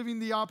world is living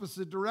the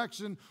opposite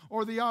direction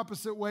or the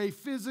opposite way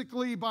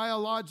physically,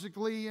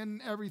 biologically, and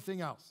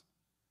everything else.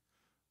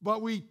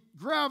 But we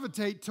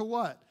gravitate to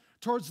what?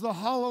 Towards the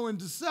hollow and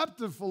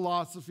deceptive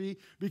philosophy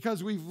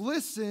because we've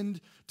listened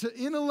to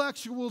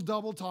intellectual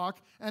double talk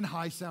and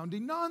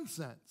high-sounding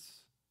nonsense.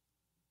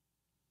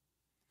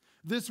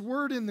 This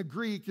word in the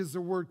Greek is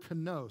the word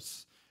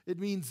kainos. It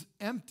means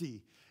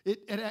empty.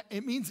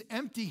 It means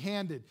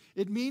empty-handed.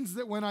 It means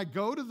that when I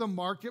go to the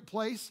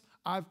marketplace,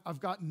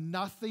 I've got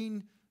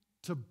nothing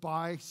to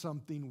buy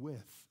something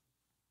with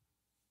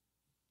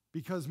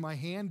because my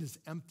hand is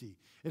empty.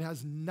 It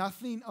has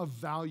nothing of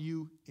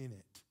value in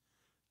it.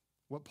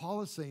 What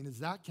Paul is saying is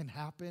that can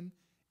happen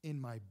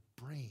in my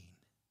brain.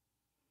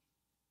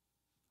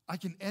 I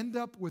can end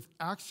up with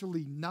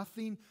actually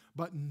nothing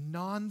but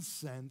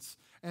nonsense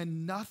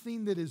and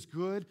nothing that is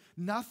good,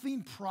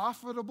 nothing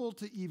profitable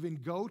to even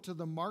go to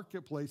the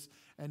marketplace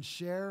and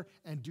share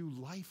and do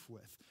life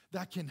with.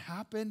 That can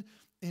happen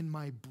in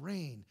my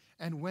brain.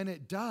 And when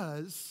it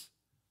does,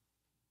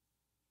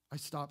 I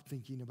stop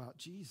thinking about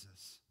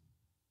Jesus.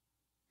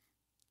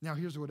 Now,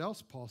 here's what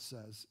else Paul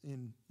says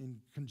in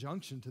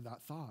conjunction to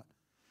that thought,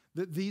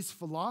 that these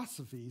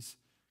philosophies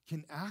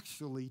can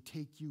actually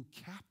take you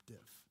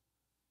captive.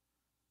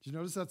 Did you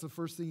notice that's the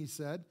first thing he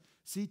said?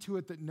 See to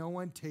it that no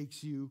one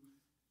takes you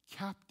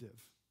captive.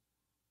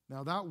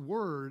 Now, that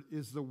word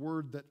is the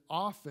word that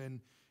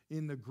often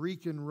in the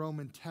Greek and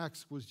Roman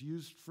text was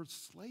used for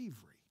slavery.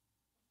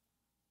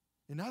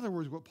 In other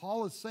words, what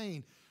Paul is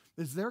saying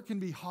is there can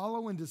be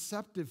hollow and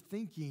deceptive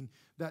thinking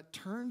that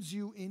turns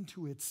you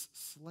into its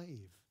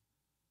slave.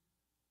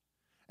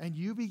 And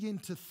you begin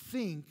to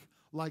think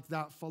like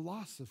that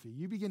philosophy.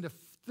 You begin to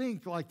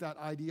think like that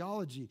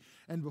ideology.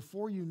 And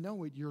before you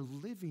know it, you're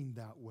living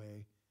that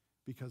way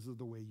because of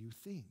the way you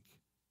think.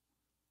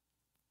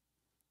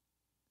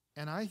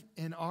 And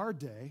in our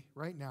day,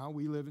 right now,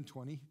 we live in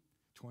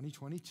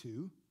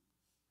 2022,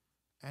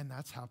 and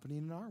that's happening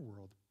in our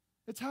world.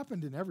 It's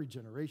happened in every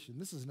generation.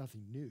 This is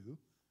nothing new.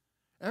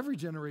 Every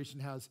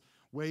generation has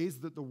ways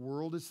that the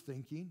world is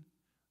thinking,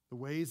 the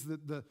ways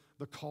that the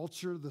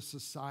culture, the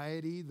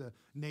society, the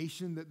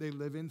nation that they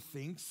live in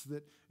thinks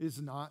that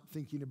is not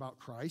thinking about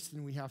Christ,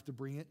 and we have to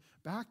bring it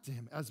back to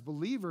him. As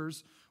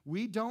believers,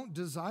 we don't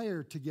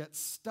desire to get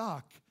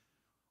stuck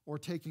or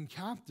taken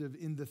captive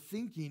in the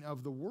thinking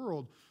of the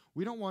world.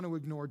 We don't want to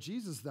ignore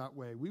Jesus that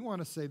way. We want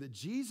to say that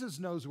Jesus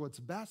knows what's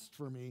best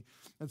for me,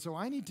 and so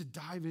I need to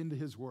dive into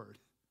his word.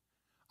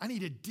 I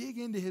need to dig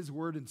into his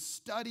word and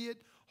study it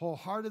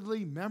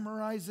wholeheartedly,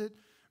 memorize it,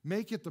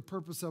 make it the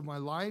purpose of my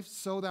life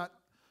so that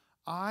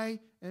I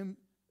am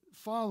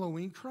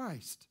following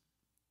Christ.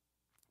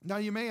 Now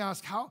you may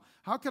ask, how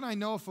can I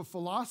know if a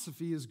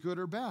philosophy is good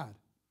or bad?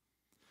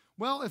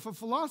 Well, if a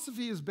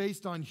philosophy is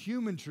based on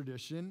human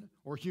tradition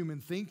or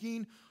human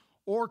thinking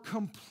or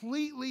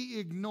completely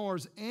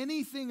ignores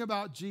anything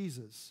about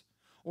Jesus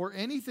or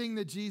anything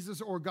that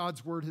Jesus or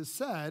God's word has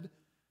said,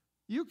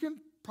 you can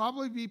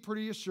probably be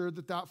pretty assured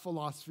that that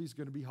philosophy is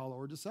going to be hollow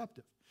or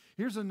deceptive.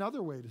 Here's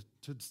another way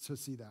to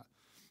see that.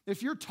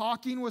 If you're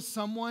talking with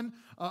someone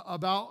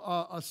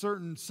about a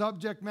certain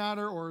subject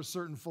matter or a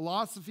certain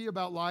philosophy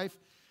about life,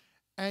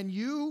 and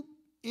you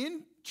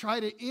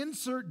try to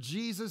insert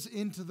Jesus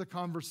into the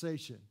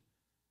conversation,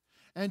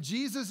 and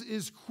Jesus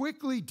is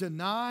quickly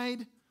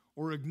denied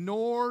or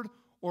ignored,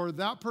 or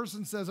that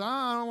person says,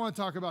 I don't want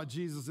to talk about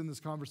Jesus in this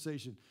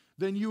conversation,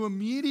 then you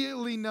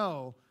immediately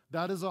know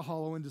that is a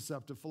hollow and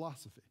deceptive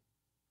philosophy.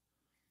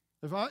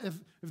 If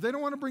they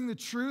don't want to bring the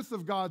truth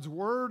of God's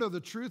word or the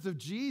truth of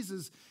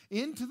Jesus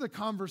into the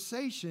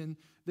conversation,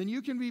 then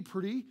you can be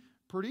pretty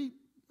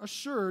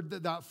assured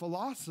that that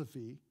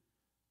philosophy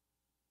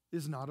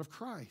is not of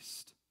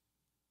Christ.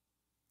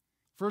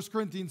 1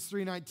 Corinthians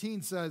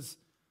 3:19 says,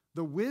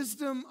 the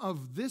wisdom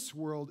of this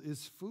world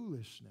is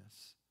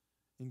foolishness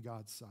in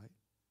God's sight.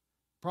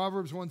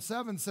 Proverbs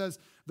 1:7 says,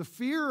 the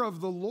fear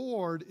of the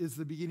Lord is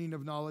the beginning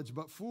of knowledge,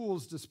 but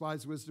fools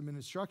despise wisdom and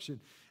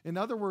instruction. In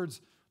other words,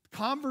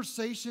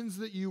 conversations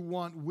that you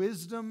want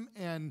wisdom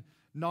and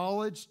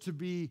knowledge to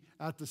be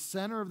at the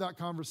center of that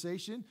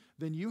conversation,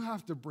 then you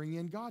have to bring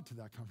in God to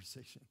that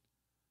conversation.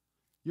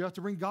 You have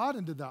to bring God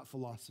into that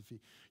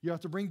philosophy. You have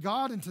to bring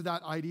God into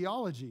that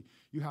ideology.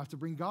 You have to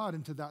bring God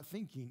into that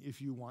thinking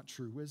if you want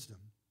true wisdom.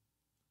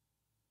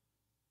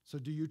 So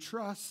do you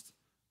trust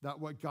that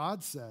what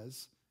God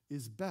says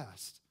is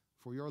best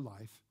for your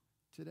life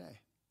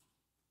today?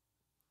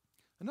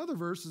 Another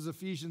verse is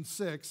Ephesians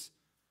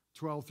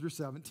 6:12 through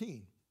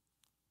 17.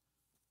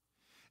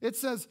 It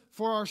says,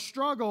 for our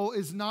struggle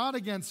is not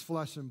against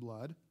flesh and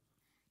blood,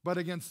 but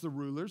against the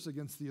rulers,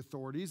 against the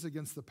authorities,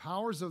 against the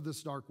powers of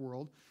this dark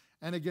world,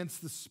 and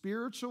against the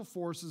spiritual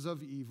forces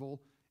of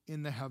evil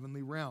in the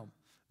heavenly realm.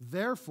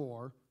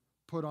 Therefore,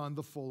 put on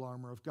the full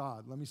armor of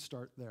God. Let me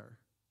start there.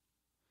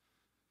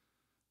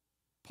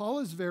 Paul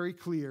is very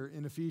clear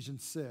in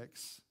Ephesians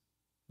 6,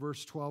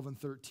 verse 12 and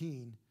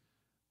 13,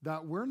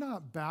 that we're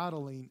not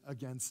battling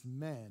against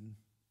men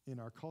in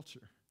our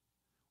culture.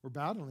 We're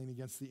battling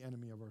against the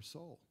enemy of our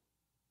soul.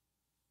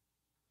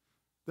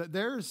 That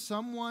there is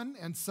someone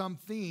and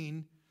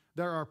something,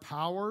 there are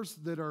powers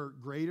that are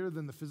greater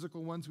than the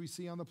physical ones we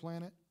see on the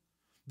planet.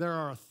 There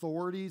are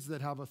authorities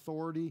that have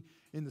authority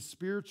in the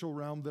spiritual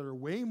realm that are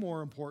way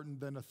more important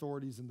than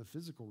authorities in the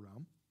physical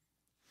realm.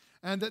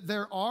 And that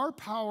there are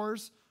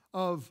powers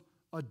of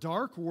a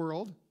dark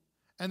world,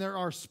 and there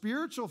are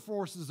spiritual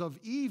forces of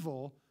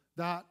evil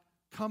that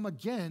come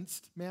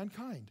against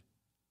mankind.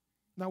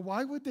 Now,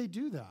 why would they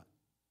do that?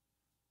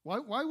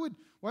 Why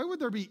would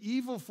there be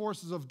evil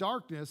forces of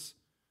darkness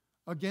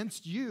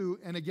against you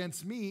and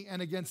against me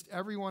and against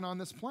everyone on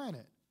this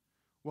planet?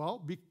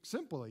 Well,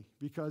 simply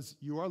because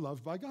you are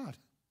loved by God.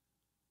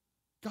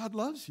 God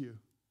loves you.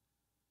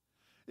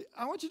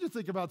 I want you to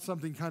think about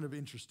something kind of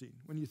interesting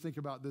when you think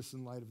about this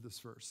in light of this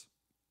verse.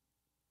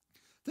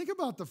 Think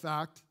about the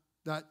fact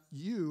that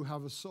you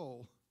have a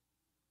soul,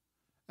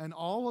 and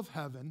all of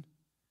heaven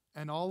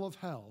and all of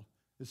hell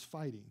is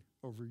fighting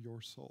over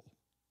your soul.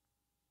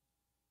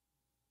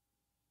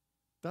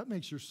 That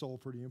makes your soul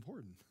pretty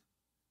important.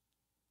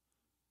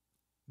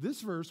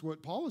 This verse,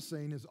 what Paul is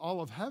saying is all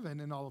of heaven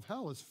and all of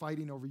hell is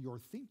fighting over your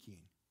thinking,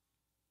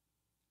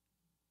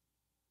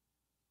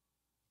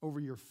 over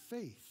your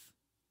faith,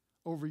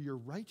 over your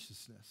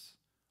righteousness,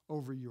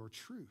 over your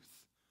truth,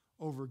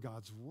 over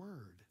God's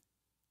word.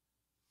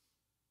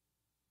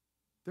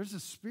 There's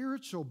a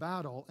spiritual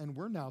battle, and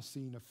we're now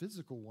seeing a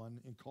physical one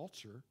in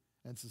culture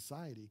and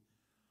society,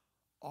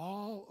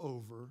 all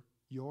over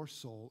your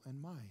soul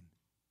and mine.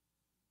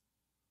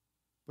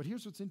 But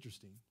here's what's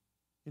interesting.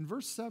 In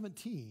verse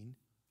 17,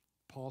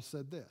 Paul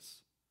said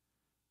this,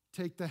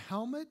 take the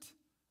helmet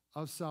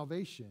of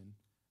salvation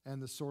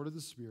and the sword of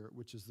the Spirit,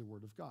 which is the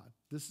word of God.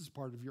 This is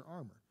part of your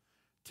armor.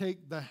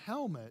 Take the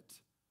helmet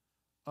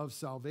of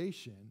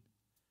salvation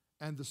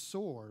and the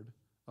sword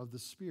of the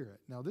Spirit.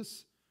 Now,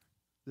 this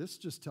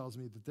just tells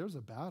me that there's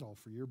a battle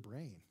for your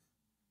brain.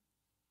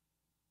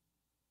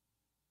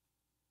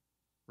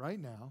 Right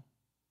now,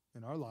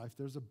 in our life,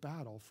 there's a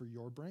battle for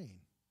your brain,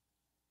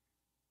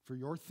 for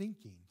your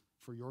thinking,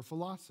 for your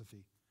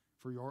philosophy,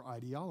 for your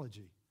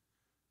ideology.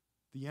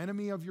 The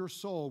enemy of your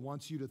soul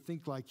wants you to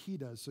think like he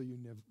does so you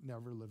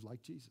never live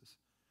like Jesus.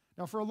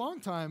 Now, for a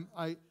long time,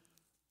 I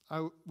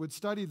would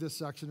study this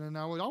section, and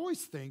I would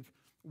always think,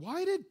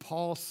 why did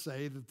Paul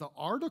say that the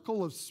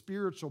article of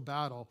spiritual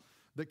battle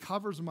that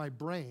covers my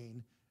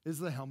brain is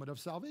the helmet of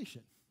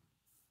salvation?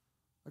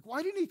 Like,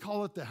 why didn't he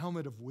call it the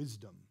helmet of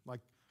wisdom?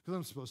 Like, because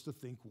I'm supposed to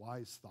think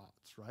wise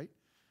thoughts, right?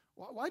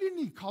 Why didn't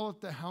he call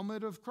it the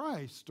helmet of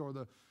Christ, or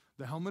the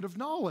helmet of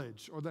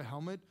knowledge, or the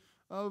helmet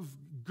of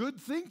good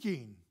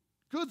thinking,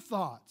 good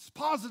thoughts,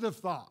 positive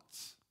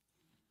thoughts?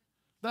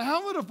 The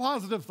helmet of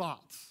positive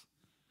thoughts.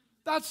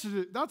 That's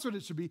what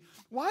it should be.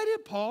 Why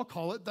did Paul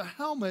call it the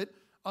helmet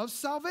of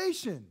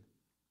salvation?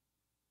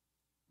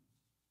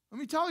 Let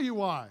me tell you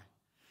why.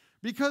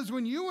 Because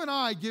when you and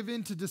I give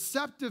in to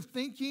deceptive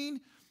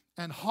thinking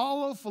and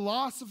hollow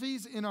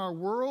philosophies in our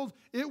world,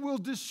 it will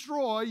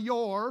destroy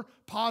your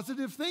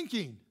positive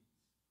thinking.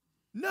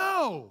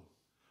 No.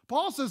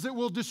 Paul says it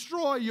will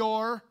destroy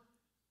your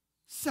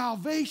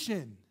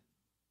salvation.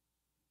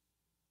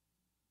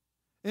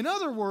 In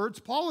other words,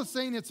 Paul is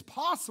saying it's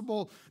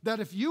possible that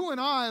if you and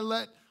I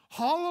let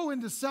hollow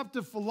and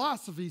deceptive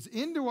philosophies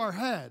into our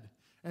head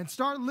and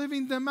start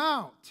living them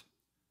out,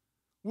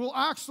 we'll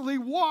actually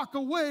walk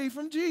away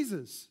from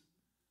Jesus.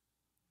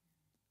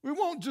 We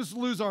won't just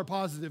lose our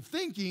positive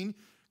thinking,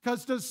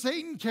 because does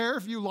Satan care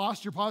if you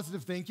lost your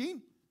positive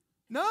thinking?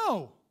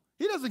 No,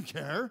 he doesn't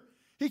care.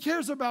 He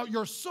cares about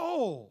your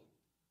soul.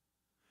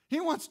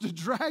 He wants to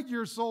drag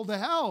your soul to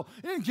hell.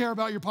 He doesn't care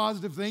about your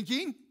positive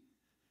thinking.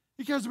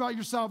 He cares about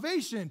your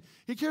salvation.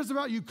 He cares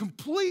about you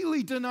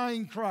completely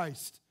denying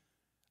Christ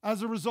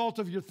as a result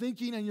of your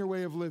thinking and your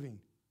way of living.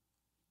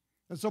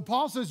 And so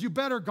Paul says you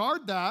better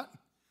guard that.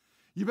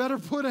 You better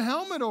put a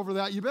helmet over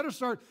that. You better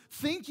start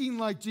thinking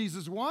like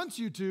Jesus wants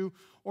you to,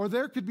 or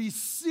there could be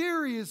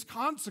serious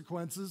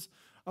consequences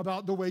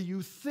about the way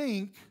you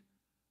think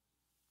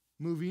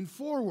moving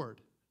forward.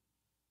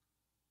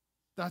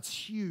 That's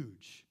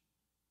huge.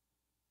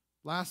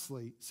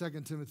 Lastly,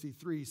 2 Timothy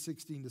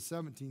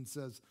 3:16-17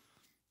 says,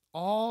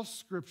 all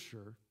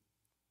Scripture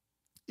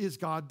is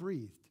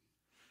God-breathed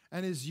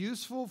and is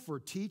useful for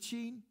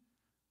teaching,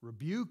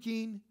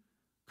 rebuking,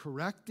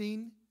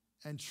 correcting,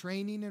 and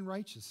training in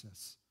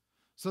righteousness,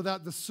 so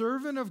that the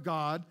servant of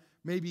God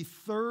may be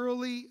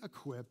thoroughly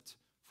equipped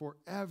for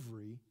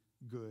every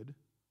good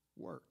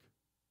work.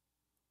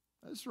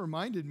 This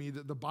reminded me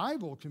that the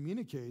Bible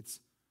communicates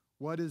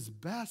what is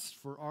best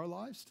for our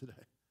lives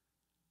today.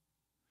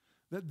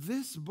 that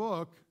this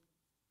book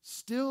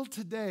still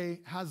today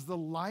has the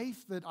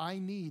life that I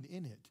need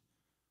in it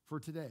for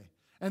today.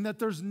 And that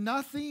there's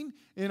nothing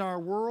in our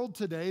world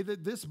today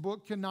that this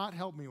book cannot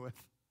help me with.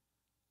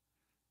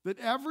 That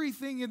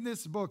everything in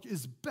this book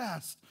is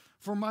best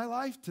for my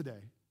life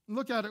today.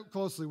 Look at it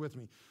closely with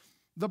me.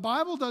 The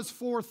Bible does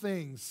 4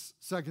 things,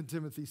 2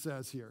 Timothy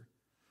says here.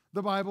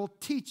 The Bible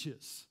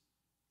teaches.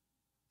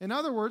 In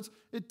other words,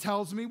 it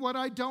tells me what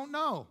I don't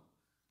know.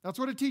 That's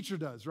what a teacher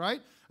does,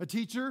 right? A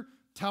teacher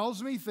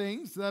tells me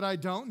things that I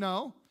don't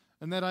know,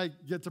 and that I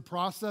get to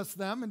process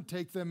them and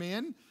take them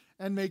in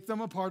and make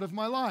them a part of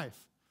my life.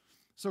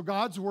 So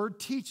God's word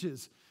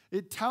teaches.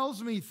 It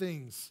tells me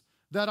things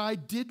that I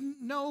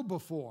didn't know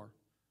before.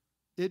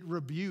 It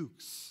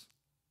rebukes.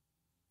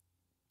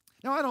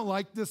 Now, I don't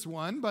like this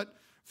one, but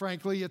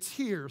frankly, it's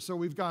here, so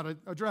we've got to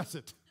address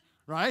it,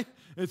 right?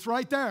 It's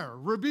right there,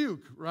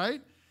 rebuke,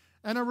 right?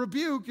 And a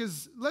rebuke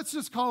is, let's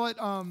just call it,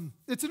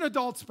 it's an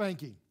adult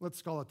spanking.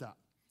 Let's call it that.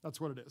 That's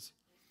what it is.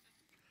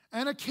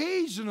 And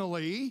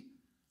occasionally,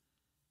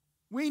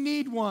 we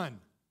need one.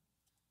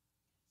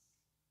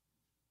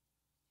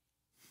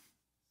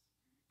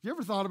 You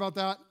ever thought about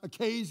that?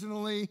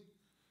 Occasionally,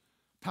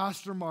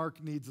 Pastor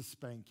Mark needs a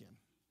spanking.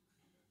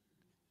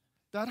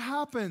 That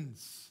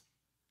happens.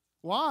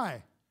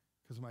 Why?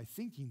 Because my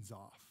thinking's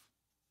off.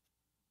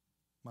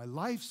 My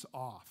life's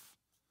off.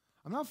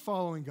 I'm not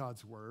following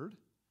God's word.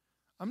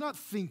 I'm not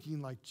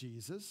thinking like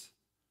Jesus.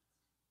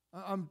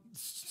 I'm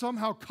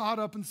somehow caught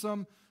up in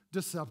some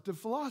deceptive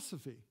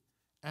philosophy.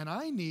 And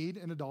I need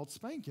an adult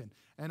spanking.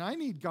 And I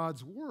need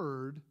God's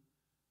word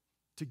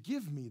to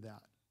give me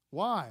that.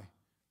 Why?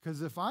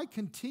 Because if I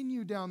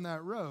continue down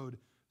that road,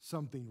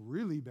 something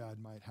really bad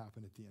might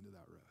happen at the end of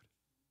that road.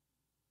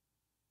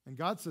 And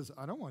God says,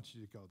 I don't want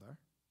you to go there.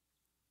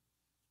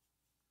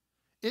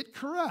 It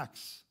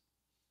corrects.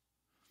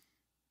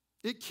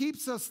 It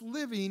keeps us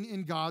living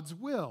in God's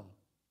will.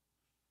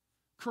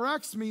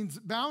 Corrects means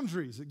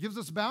boundaries. It gives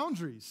us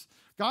boundaries.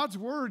 God's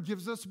word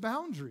gives us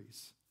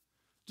boundaries.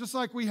 Just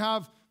like we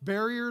have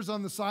barriers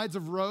on the sides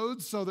of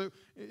roads so that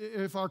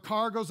if our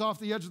car goes off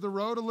the edge of the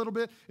road a little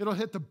bit, it'll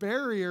hit the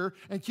barrier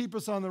and keep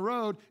us on the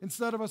road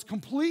instead of us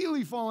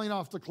completely falling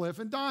off the cliff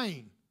and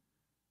dying.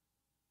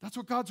 That's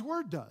what God's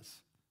word does.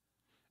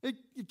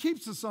 It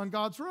keeps us on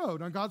God's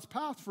road, on God's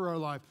path for our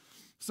life,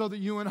 so that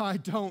you and I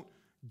don't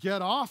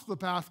get off the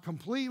path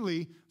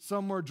completely,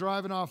 somewhere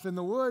driving off in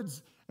the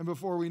woods, and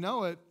before we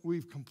know it,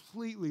 we've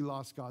completely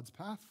lost God's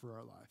path for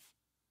our life.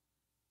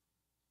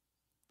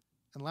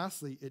 And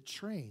lastly, it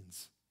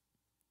trains.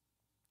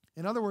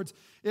 In other words,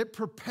 it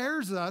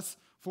prepares us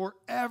for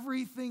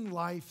everything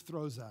life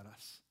throws at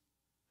us.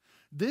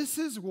 This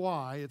is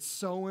why it's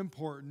so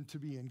important to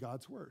be in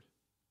God's word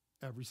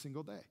every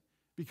single day,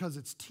 because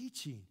it's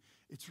teaching,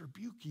 it's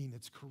rebuking,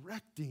 it's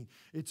correcting,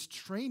 it's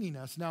training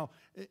us. Now,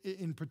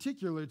 in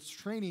particular, it's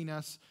training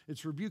us,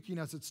 it's rebuking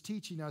us, it's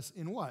teaching us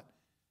in what?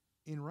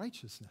 In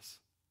righteousness.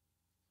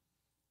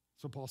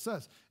 So Paul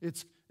says,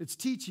 it's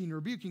teaching,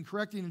 rebuking,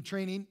 correcting, and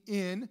training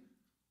in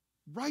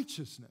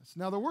righteousness.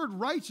 Now, the word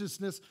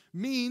righteousness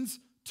means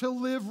to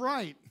live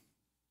right.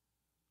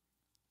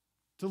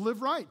 To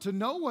live right, to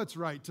know what's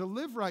right, to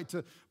live right,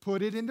 to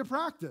put it into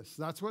practice.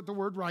 That's what the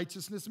word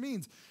righteousness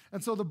means.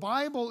 And so the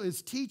Bible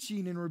is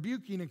teaching and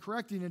rebuking and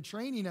correcting and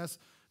training us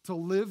to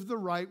live the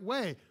right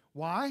way.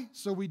 Why?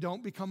 So we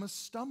don't become a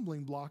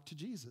stumbling block to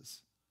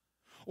Jesus.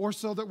 Or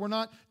so that we're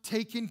not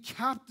taken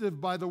captive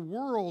by the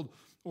world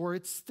or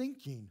its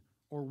thinking.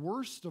 Or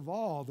worst of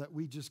all, that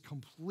we just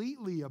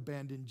completely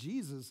abandon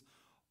Jesus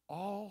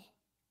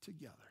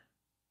altogether.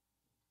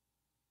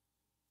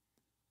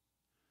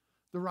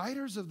 The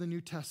writers of the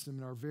New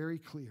Testament are very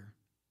clear.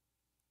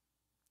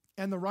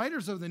 And the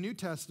writers of the New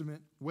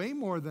Testament, way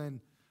more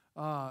than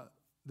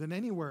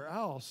anywhere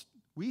else,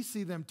 we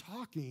see them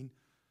talking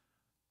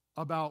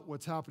about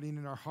what's happening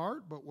in our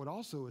heart, but what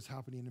also is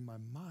happening in my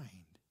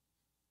mind.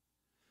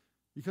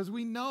 Because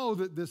we know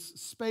that this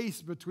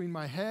space between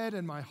my head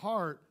and my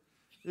heart,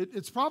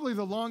 it's probably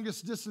the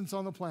longest distance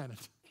on the planet.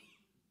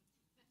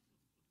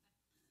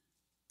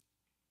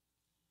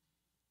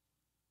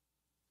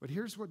 But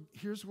here's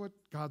what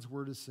God's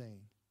word is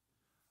saying.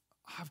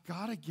 I've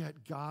got to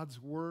get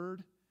God's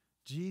word,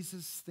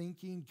 Jesus'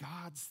 thinking,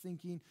 God's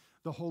thinking,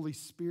 the Holy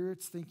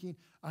Spirit's thinking.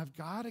 I've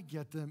got to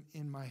get them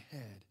in my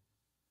head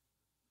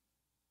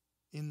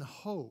in the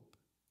hope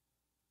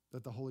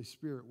that the Holy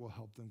Spirit will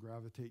help them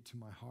gravitate to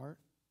my heart,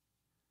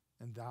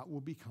 and that will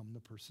become the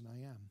person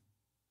I am.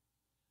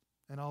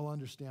 And I'll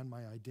understand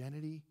my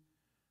identity,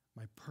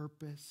 my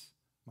purpose,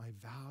 my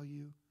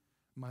value.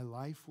 My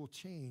life will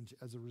change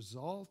as a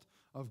result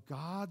of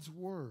God's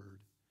word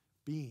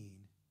being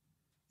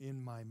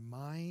in my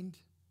mind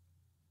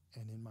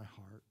and in my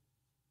heart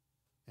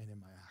and in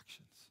my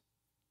actions.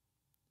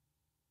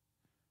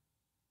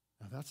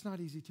 Now, that's not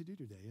easy to do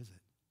today, is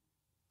it?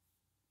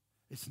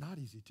 It's not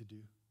easy to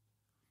do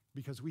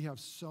because we have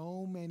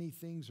so many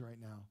things right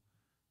now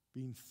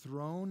being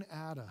thrown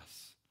at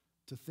us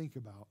to think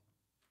about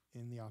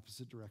in the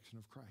opposite direction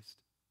of Christ.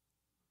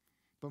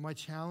 But my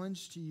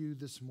challenge to you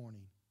this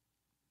morning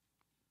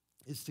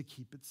is to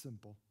keep it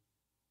simple.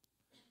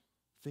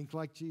 Think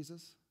like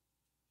Jesus,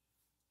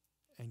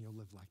 and you'll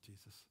live like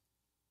Jesus.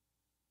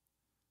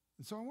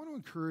 And so I want to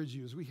encourage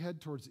you as we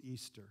head towards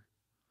Easter,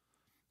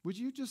 would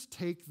you just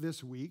take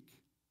this week,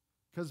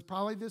 because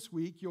probably this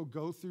week you'll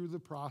go through the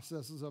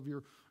processes of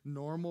your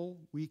normal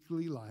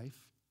weekly life,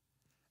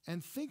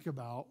 and think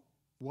about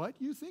what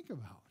you think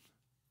about.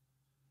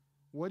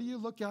 What do you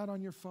look at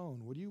on your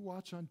phone? What do you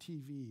watch on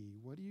TV?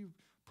 What do you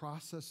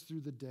process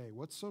through the day?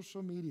 What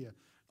social media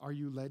are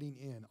you letting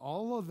in?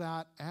 All of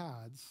that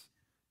adds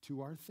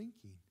to our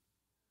thinking,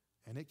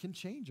 and it can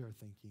change our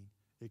thinking.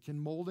 It can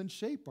mold and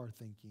shape our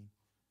thinking.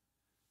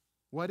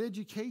 What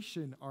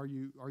education are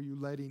you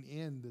letting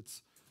in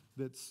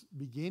that's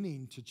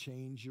beginning to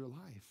change your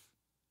life?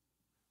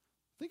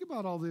 Think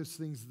about all those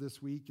things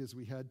this week as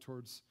we head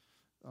towards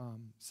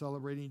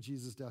celebrating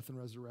Jesus' death and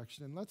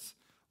resurrection. And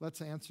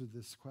let's answer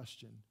this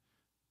question.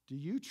 Do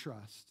you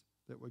trust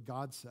that what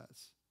God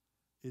says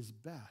is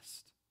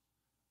best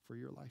for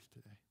your life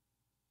today?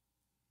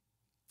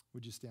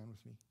 Would you stand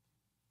with me?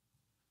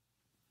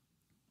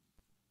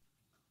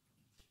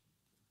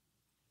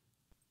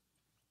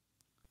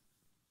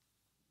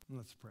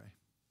 Let's pray.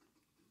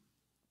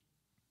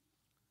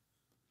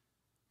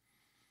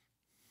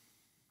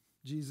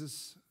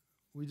 Jesus,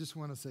 we just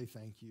want to say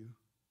thank you.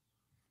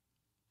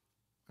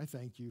 I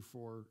thank you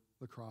for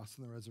the cross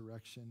and the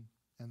resurrection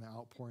and the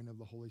outpouring of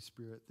the Holy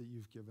Spirit that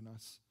you've given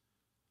us.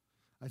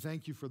 I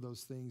thank you for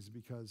those things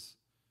because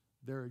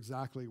they're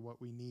exactly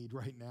what we need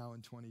right now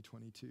in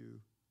 2022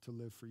 to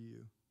live for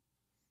you,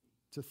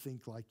 to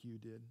think like you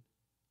did.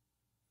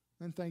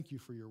 And thank you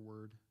for your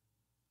word.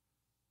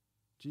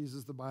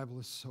 Jesus, the Bible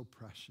is so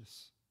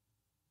precious.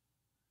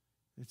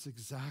 It's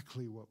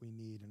exactly what we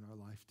need in our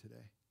life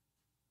today.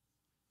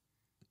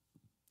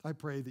 I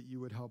pray that you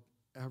would help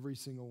every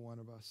single one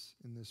of us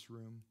in this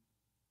room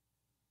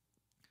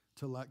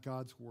to let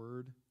God's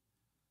word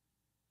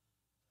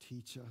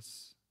teach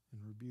us and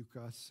rebuke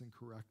us and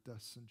correct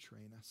us and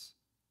train us.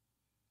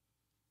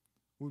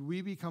 Would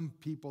we become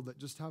people that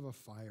just have a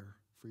fire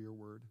for your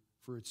word,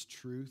 for its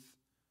truth,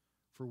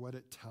 for what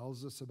it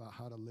tells us about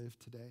how to live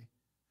today?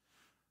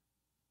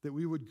 That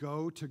we would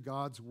go to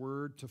God's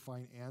word to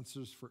find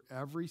answers for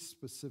every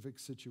specific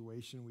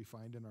situation we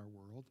find in our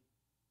world.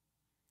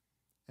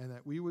 And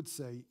that we would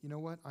say, you know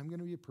what, I'm going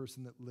to be a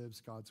person that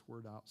lives God's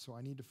word out, so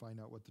I need to find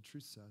out what the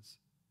truth says.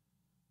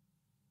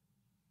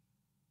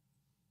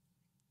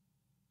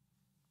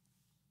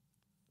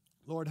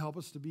 Lord, help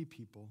us to be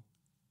people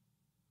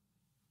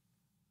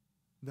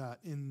that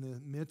in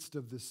the midst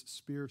of this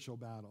spiritual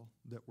battle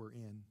that we're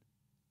in,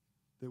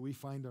 that we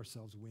find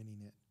ourselves winning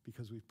it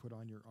because we've put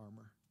on your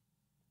armor.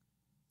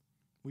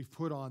 We've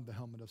put on the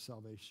helmet of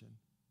salvation,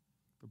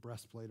 the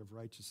breastplate of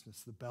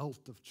righteousness, the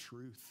belt of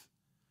truth,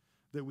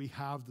 that we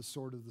have the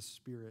sword of the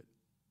Spirit,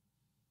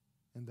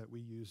 and that we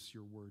use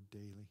your word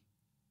daily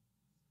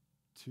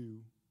to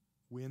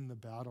win the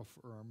battle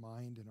for our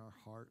mind and our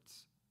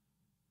hearts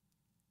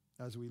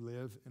as we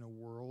live in a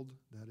world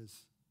that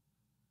is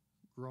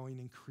growing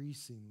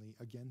increasingly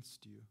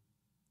against you.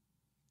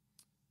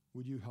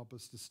 Would you help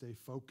us to stay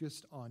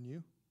focused on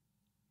you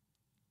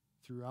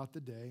throughout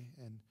the day,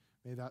 and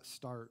may that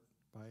start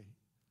by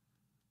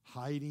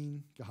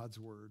hiding God's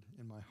word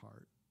in my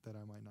heart that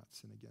I might not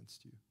sin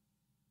against you.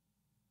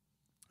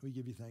 We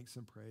give you thanks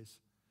and praise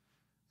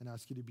and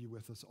ask you to be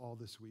with us all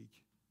this week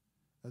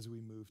as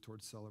we move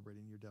towards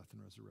celebrating your death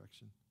and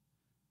resurrection.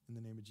 In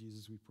the name of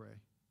Jesus we pray.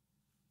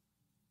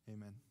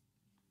 Amen.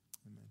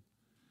 Amen.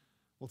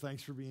 Well,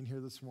 thanks for being here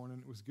this morning.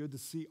 It was good to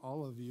see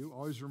all of you.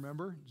 Always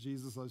remember,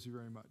 Jesus loves you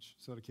very much.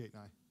 So do Kate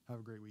and I.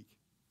 Have a great week.